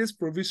look at this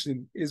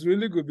provision, it's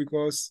really good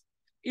because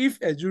if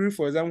a jury,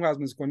 for example, has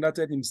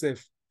misconducted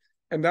himself,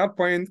 and that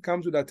point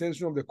comes to the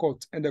attention of the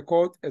court, and the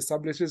court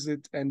establishes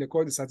it, and the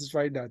court is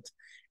satisfied that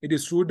it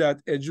is true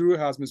that a juror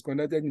has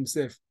misconducted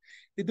himself,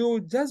 it will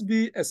just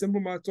be a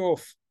simple matter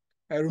of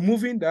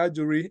removing that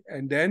jury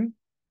and then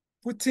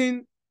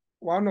putting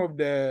one of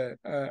the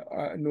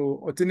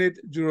alternate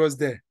jurors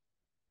there.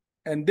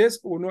 And this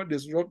will not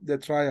disrupt the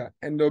trial,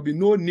 and there'll be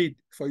no need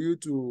for you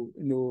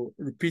to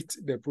repeat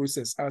the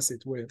process, as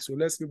it were. So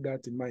let's keep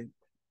that in mind.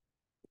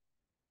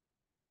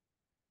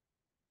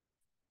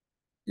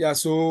 Yeah,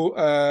 so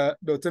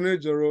the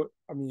alternate juror,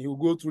 I mean, he'll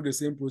go through the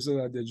same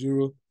process as the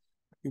juror.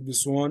 He'll be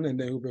sworn, and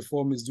then he'll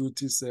perform his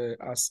duties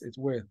as it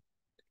were.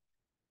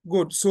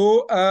 Good.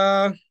 So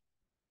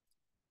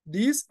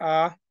these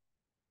are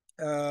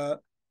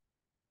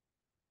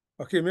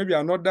okay. Maybe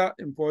another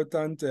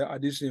important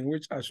addition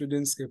which I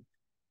shouldn't skip.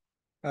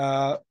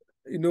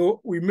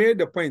 We made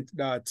the point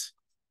that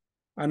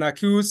an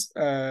accused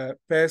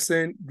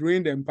person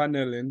during the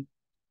impaneling,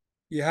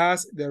 he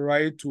has the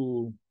right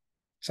to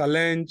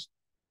challenge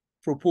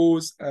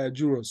proposed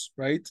jurors,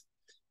 right?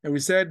 And we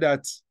said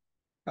that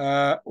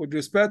with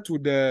respect to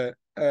the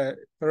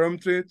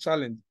peremptory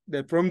challenge,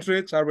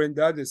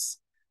 that is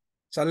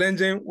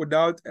challenging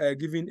without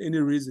giving any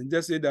reason.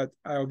 Just say that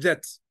I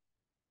object.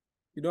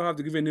 You don't have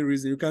to give any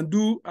reason. You can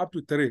do up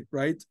to 3,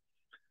 right?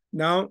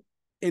 Now,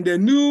 in the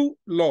new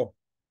law,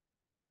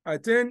 I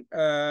think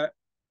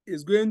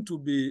it's going to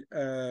be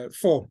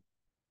 4.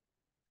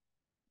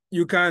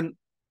 You can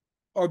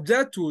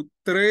object to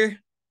 3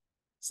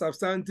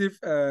 substantive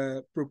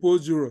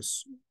proposed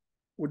jurors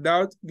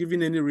without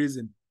giving any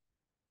reason.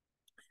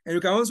 And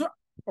you can also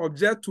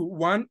object to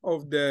 1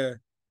 of the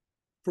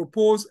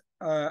proposed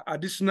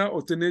additional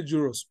alternate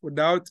jurors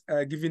without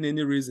giving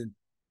any reason.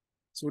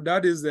 So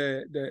that is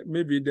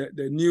maybe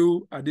the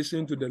new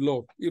addition to the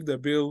law if the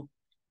bill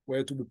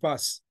were to be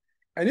passed.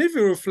 And if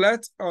you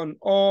reflect on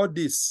all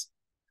this,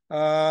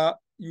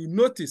 you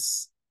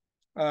notice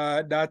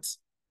that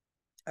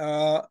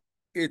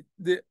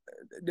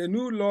the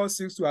new law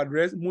seeks to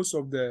address most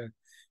of the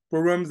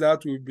problems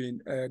that we've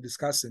been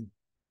discussing.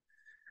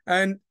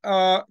 And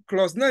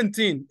clause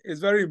 19 is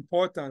very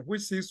important,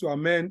 which seeks to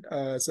amend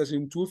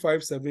section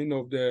 257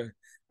 of the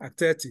Act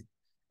 30.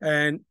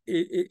 And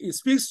it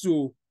speaks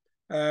to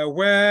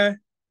where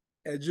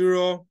a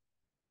juror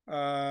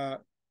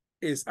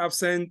is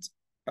absent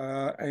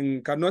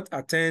and cannot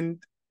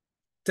attend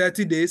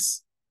 30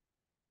 days,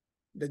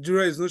 the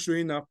juror is not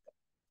showing up,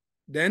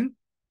 then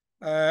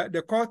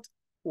the court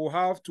will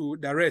have to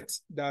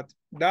direct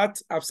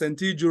that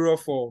absentee juror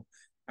for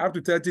up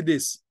to 30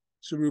 days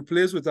should be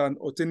replaced with an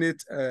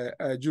alternate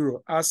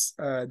juror, as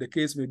the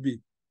case may be.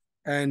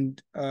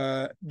 And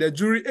the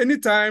jury,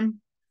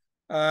 anytime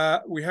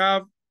we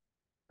have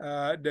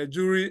the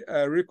jury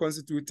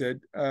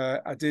reconstituted,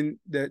 I think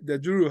the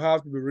jury will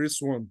have to be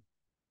resworn,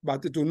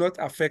 but it will not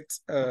affect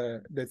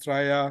the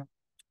trial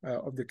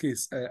of the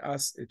case,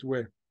 as it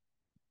were.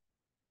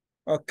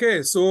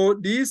 Okay, so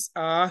these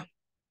are,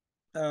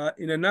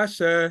 in a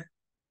nutshell,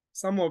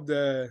 some of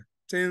the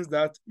things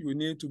that you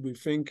need to be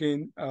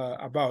thinking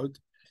about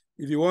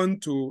if you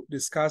want to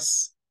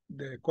discuss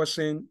the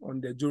question on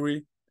the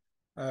jury,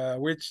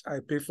 which I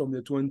picked from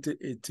the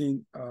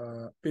 2018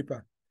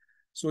 paper.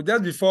 So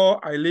just before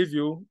I leave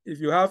you, if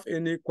you have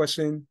any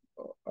question,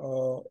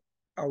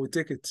 I will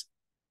take it.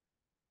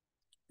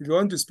 If you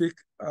want to speak,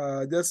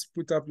 just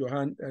put up your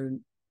hand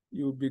and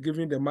you'll be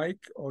given the mic,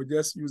 or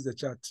just use the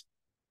chat.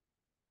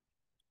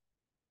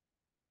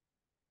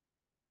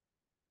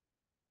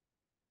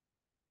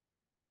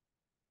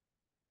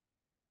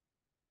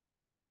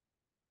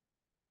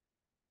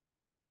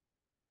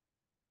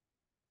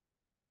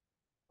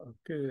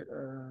 Okay.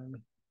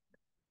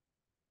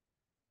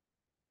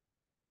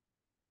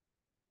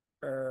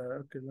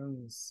 Okay, let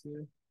me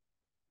see.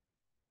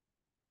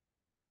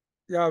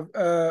 Yeah,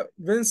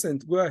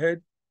 Vincent, go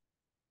ahead.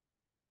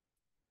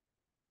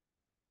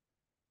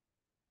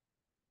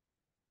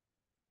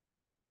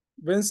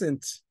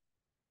 Vincent.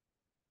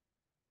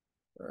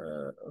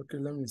 Okay,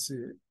 let me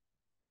see.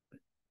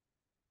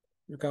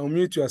 You can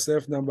unmute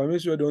yourself now, but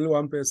make sure the only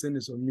one person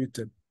is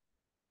unmuted.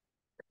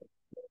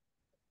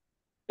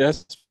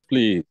 Yes,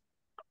 please.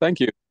 Thank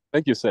you.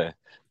 Thank you, sir.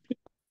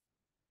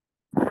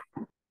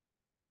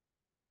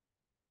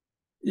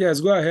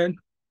 Yes, go ahead.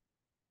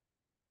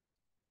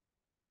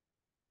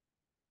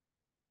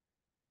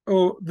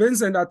 Oh,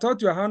 Vincent, I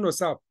thought your hand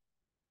was up.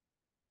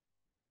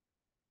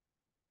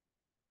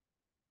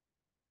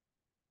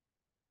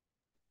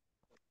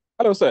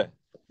 Hello, sir.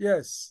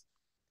 Yes.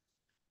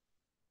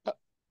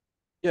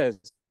 Yes.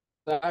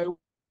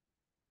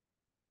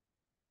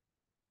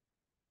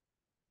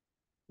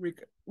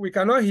 We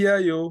cannot hear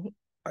you.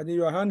 I think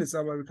your hand is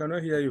up, but we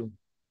cannot hear you.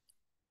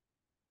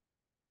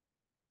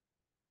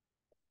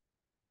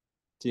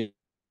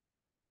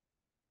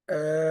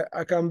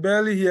 I can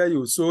barely hear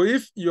you. So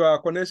if your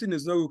connection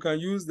is not, you can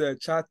use the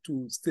chat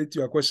to state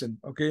your question,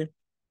 okay?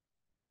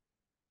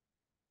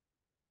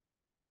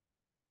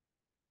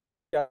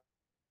 Yeah.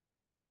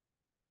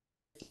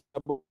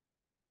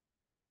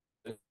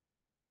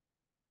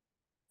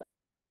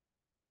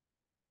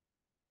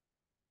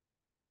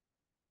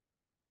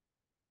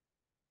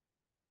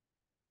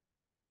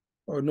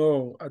 Oh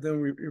no, I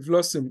think we've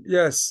lost him.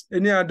 Yes,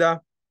 any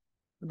other?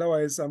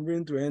 Otherwise, I'm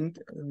going to end.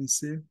 Let me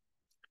see.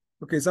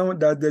 Okay, someone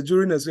that the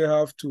jury necessarily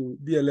have to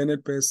be a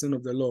learned person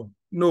of the law.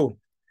 No.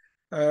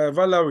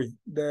 Valerie,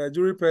 the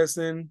jury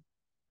person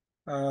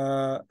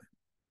does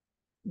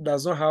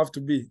not have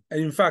to be.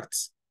 In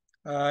fact,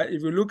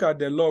 if you look at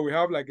the law, we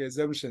have like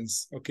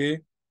exemptions, okay?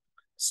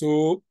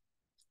 So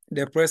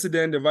the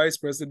president, the vice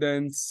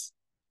presidents,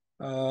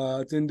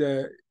 I think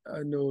the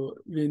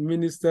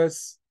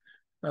ministers,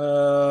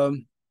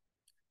 the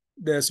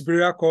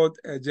Superior Court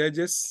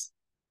judges,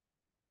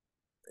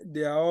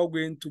 they are all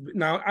going to be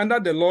now under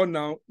the law.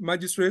 Now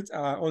magistrates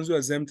are also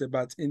exempted,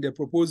 but in the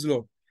proposed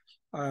law,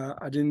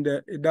 I think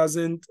that it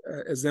doesn't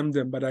exempt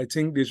them, but I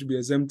think they should be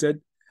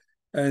exempted.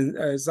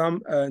 And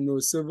some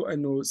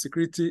civil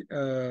security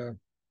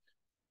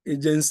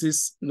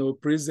agencies,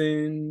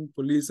 prison,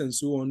 police, and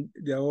so on,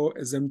 they are all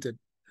exempted.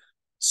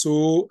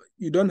 So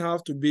you don't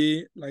have to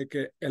be like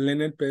a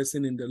learned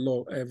person in the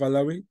law,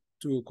 Valerie,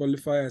 to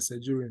qualify as a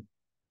jury.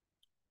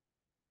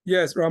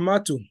 Yes,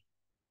 Ramatu.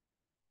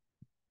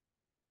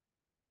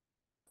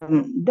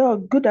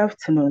 Doug, good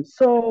afternoon.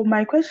 So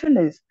my question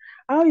is,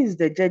 how is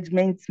the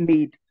judgment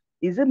made?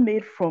 Is it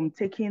made from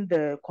taking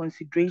the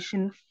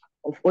consideration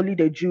of only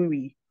the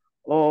jury,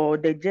 or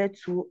the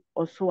judge too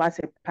also has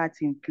a part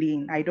in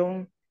playing? I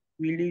don't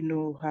really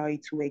know how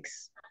it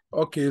works.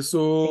 Okay,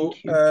 so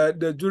Thank you.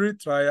 the jury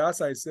trial,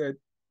 as I said,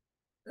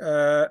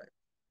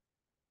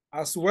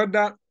 as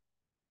whether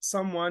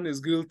someone is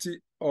guilty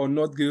or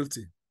not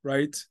guilty,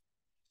 right?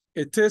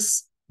 It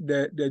is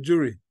the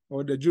jury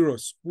or the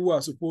jurors who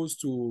are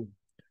supposed to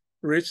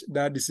reach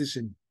that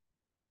decision.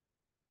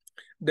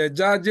 The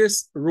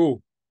judge's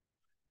role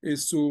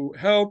is to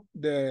help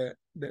the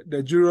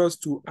jurors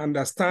to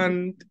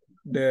understand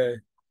the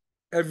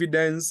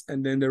evidence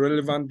and then the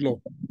relevant law.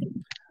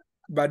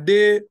 But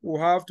they will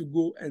have to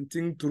go and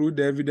think through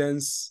the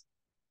evidence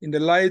in the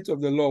light of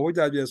the law, which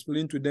has been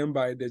explained to them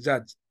by the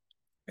judge,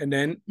 and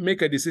then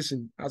make a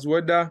decision as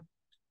whether,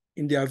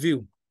 in their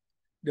view,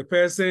 the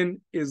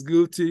person is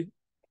guilty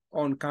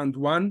on count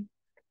one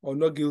or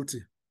not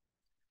guilty.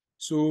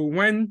 So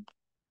when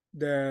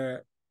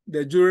the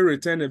jury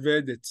return a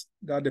verdict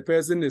that the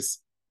person is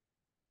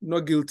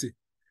not guilty,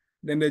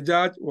 then the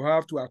judge will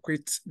have to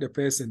acquit the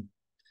person.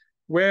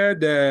 Where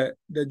the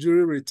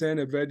jury return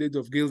a verdict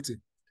of guilty,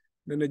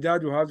 then the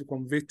judge will have to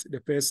convict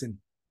the person.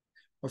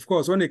 Of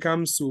course, when it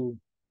comes to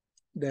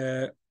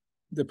the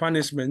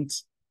punishment,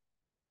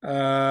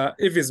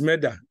 if it's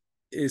murder,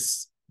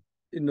 is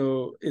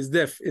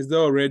death, is there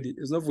already.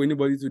 It's not for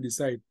anybody to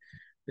decide.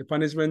 The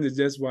punishment is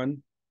just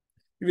one.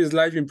 If it's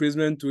life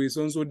imprisonment too, it's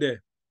also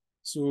there.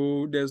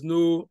 So there's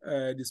no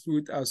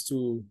dispute as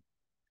to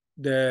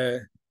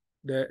the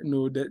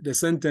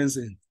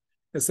sentencing,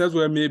 except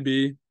where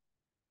maybe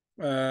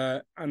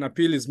an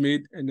appeal is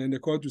made and then the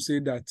court will say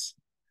that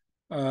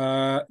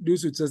due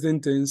to certain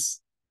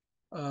things,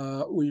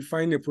 we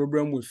find a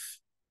problem with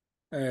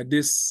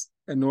this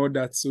and all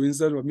that. So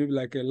instead of maybe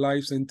like a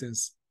life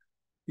sentence,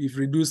 we've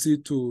reduced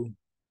it to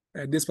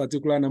this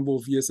particular number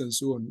of years and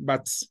so on.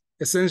 But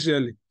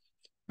essentially,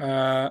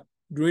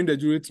 during the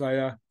jury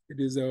trial, it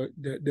is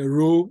the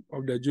role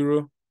of the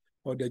juror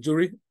or the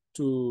jury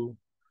to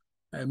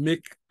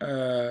make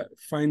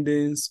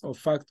findings of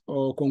fact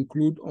or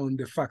conclude on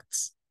the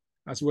facts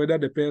as whether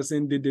the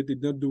person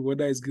did not do,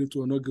 whether it's guilty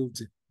or not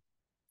guilty,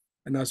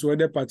 and as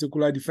whether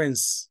particular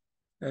defense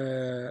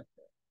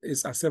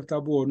is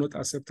acceptable or not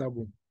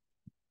acceptable.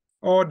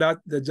 All that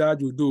the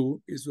judge will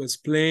do is to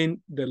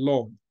explain the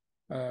law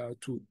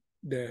to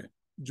the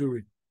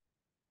jury.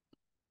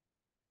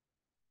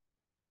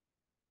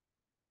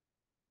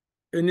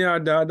 Any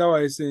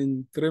otherwise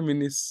in 3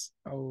 minutes,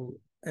 I will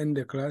end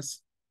the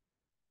class.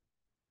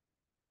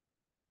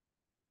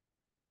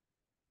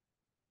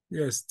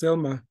 Yes,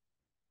 Thelma.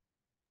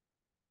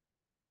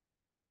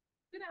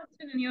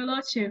 Your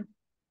Lordship.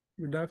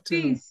 Good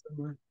afternoon. Please.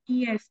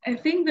 Yes, I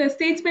think the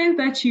statement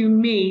that you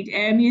made,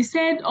 you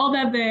said all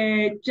that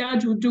the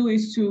judge will do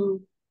is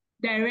to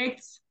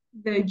direct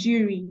the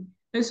jury.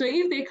 So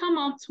if they come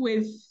up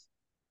with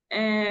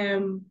a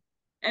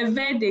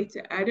verdict,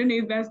 I don't know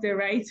if that's the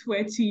right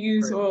word to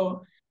use,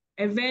 or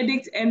a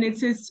verdict, and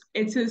it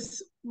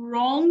is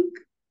wrong,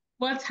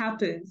 what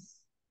happens?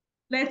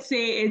 Let's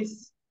say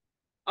it's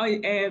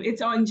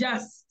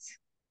unjust,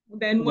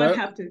 then what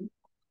happens?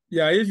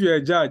 Yeah, if you're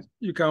a judge,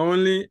 you can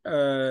only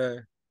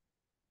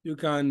you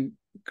can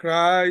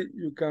cry,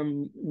 you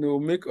can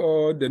make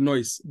all the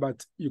noise,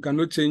 but you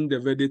cannot change the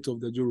verdict of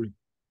the jury.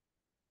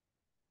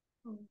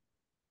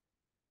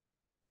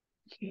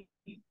 Okay.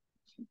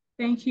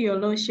 Thank you, Your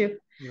Lordship.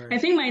 Right. I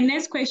think my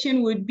next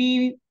question would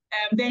be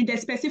then the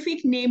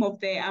specific name of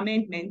the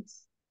amendment,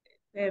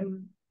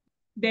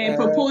 the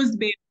proposed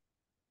bill.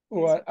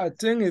 Well, I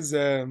think it's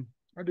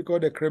what do you call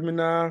the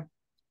criminal?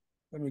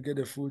 Let me get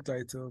the full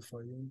title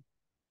for you.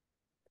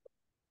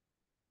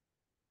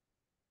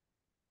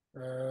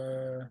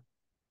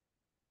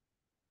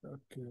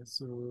 Okay,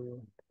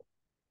 so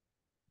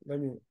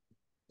let me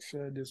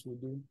share this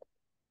with you.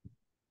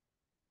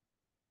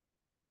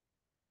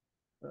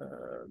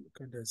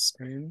 Look at the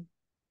screen.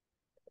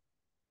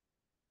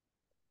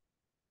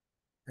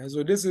 And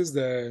so this is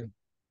the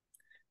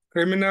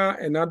Criminal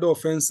and Other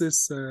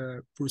Offenses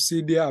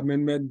Procedure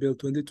Amendment Bill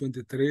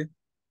 2023.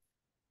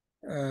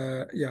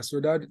 Yeah, so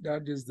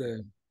that is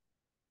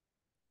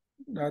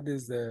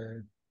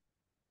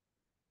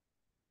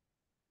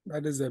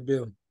the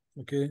bill.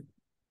 Okay.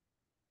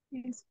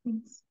 Yes,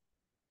 please.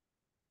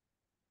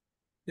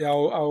 Yeah,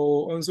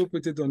 I'll also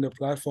put it on the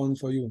platform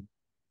for you.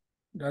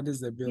 That is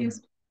the bill.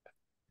 Yes.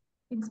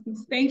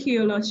 Please. Thank you,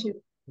 Your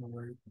Lordship. All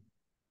right.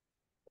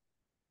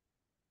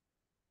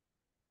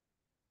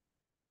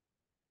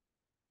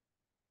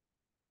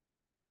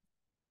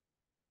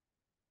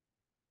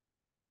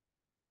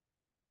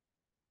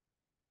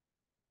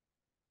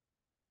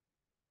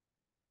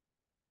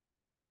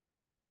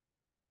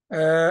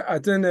 I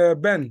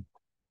think, Ben,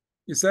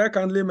 you said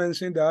kindly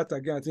mention the act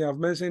again. I think I've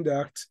mentioned the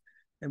act.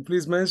 And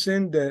please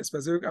mention the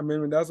specific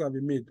amendment that has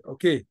been made.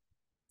 Okay.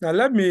 Now,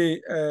 let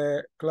me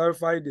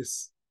clarify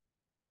this.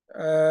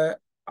 I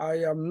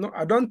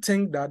don't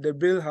think that the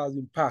bill has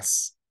been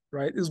passed,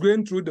 right? It's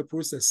going through the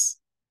process.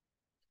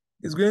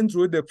 It's going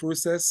through the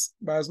process,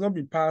 but it's not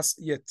been passed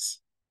yet.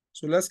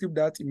 So let's keep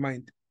that in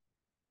mind.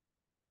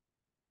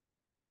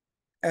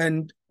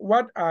 And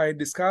what I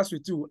discussed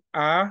with you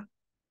are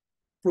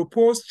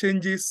proposed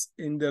changes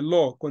in the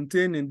law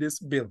contained in this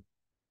bill.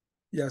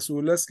 Yeah, so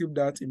let's keep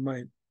that in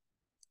mind.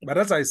 But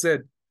as I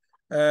said,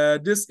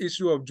 this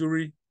issue of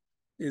jury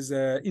is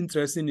an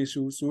interesting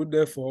issue. So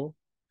therefore,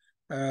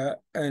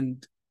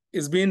 and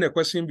it's been a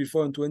question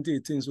before in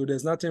 2018, so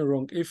there's nothing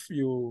wrong if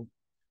you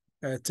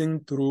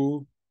think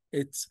through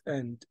it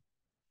and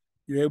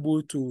you're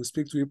able to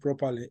speak to it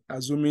properly,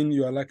 assuming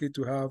you are likely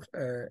to have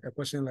a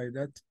question like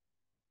that.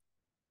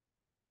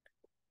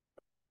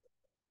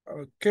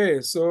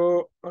 Okay,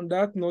 so on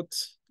that note,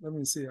 let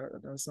me see,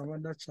 there's some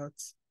other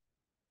chats.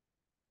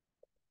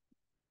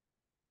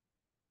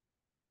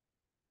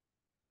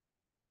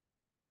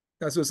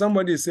 Yeah, so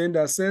somebody is saying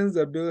that since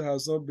the bill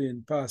has not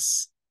been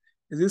passed,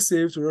 is it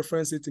safe to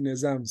reference it in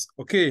exams?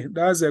 Okay,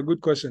 that's a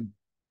good question.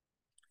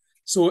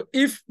 So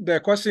if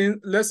the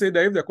question, let's say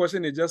that if the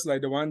question is just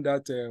like the one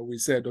that we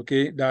said,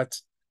 okay, that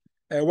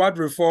what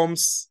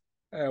reforms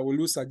will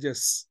you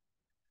suggest?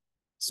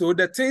 So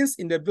the things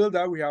in the bill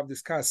that we have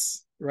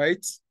discussed,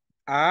 right,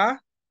 are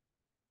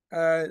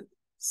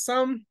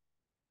some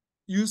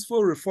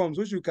useful reforms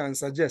which you can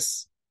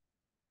suggest.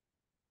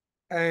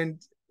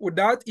 And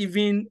without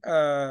even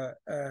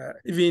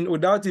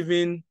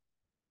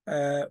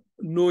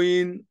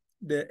knowing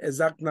the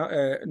exact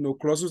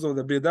clauses of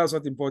the bill, that's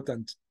not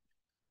important.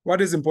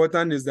 What is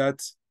important is that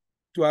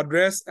to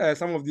address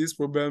some of these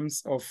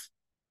problems of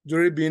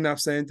jury being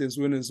absent and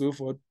so on and so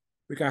forth,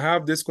 we can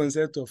have this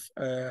concept of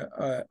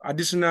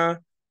additional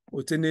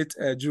alternate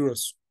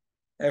jurors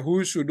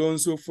who should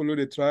also follow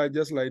the trial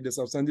just like the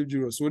substantive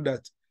jurors, so that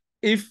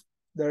if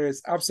there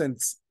is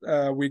absence,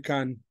 we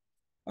can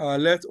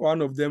let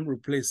one of them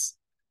replace.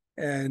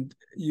 And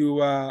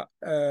you are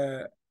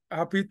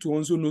happy to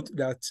also note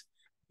that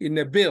in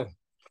a bill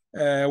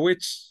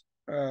which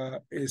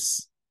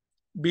is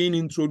being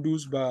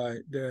introduced by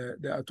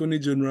the Attorney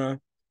General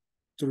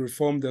to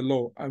reform the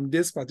law, and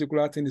this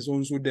particular thing is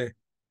also there.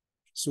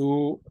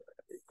 So,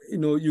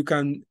 you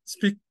can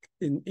speak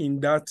in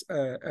that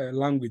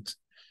language,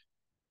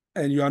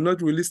 and you are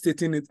not really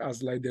stating it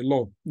as like the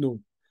law, no.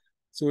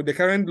 So the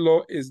current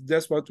law is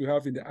just what we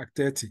have in the Act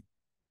 30.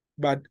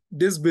 But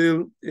this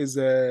bill is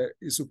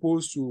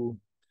supposed to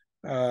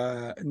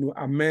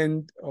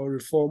amend or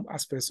reform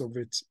aspects of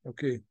it.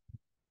 Okay.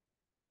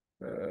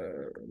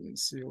 Let me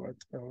see what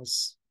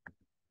else.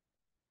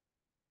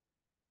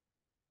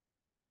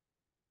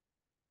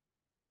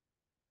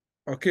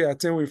 Okay, I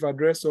think we've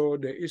addressed all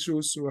the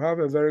issues. So have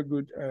a very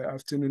good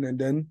afternoon, and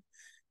then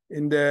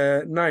in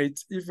the night,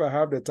 if I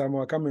have the time,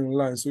 I'll come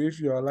online. So if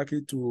you are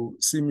lucky to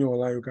see me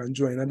online, you can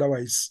join.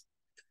 Otherwise,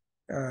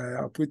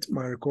 I'll put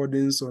my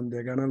recordings on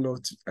the Ghana Law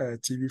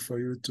TV for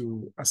you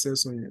to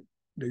access on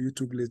the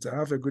YouTube later.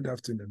 Have a good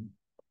afternoon.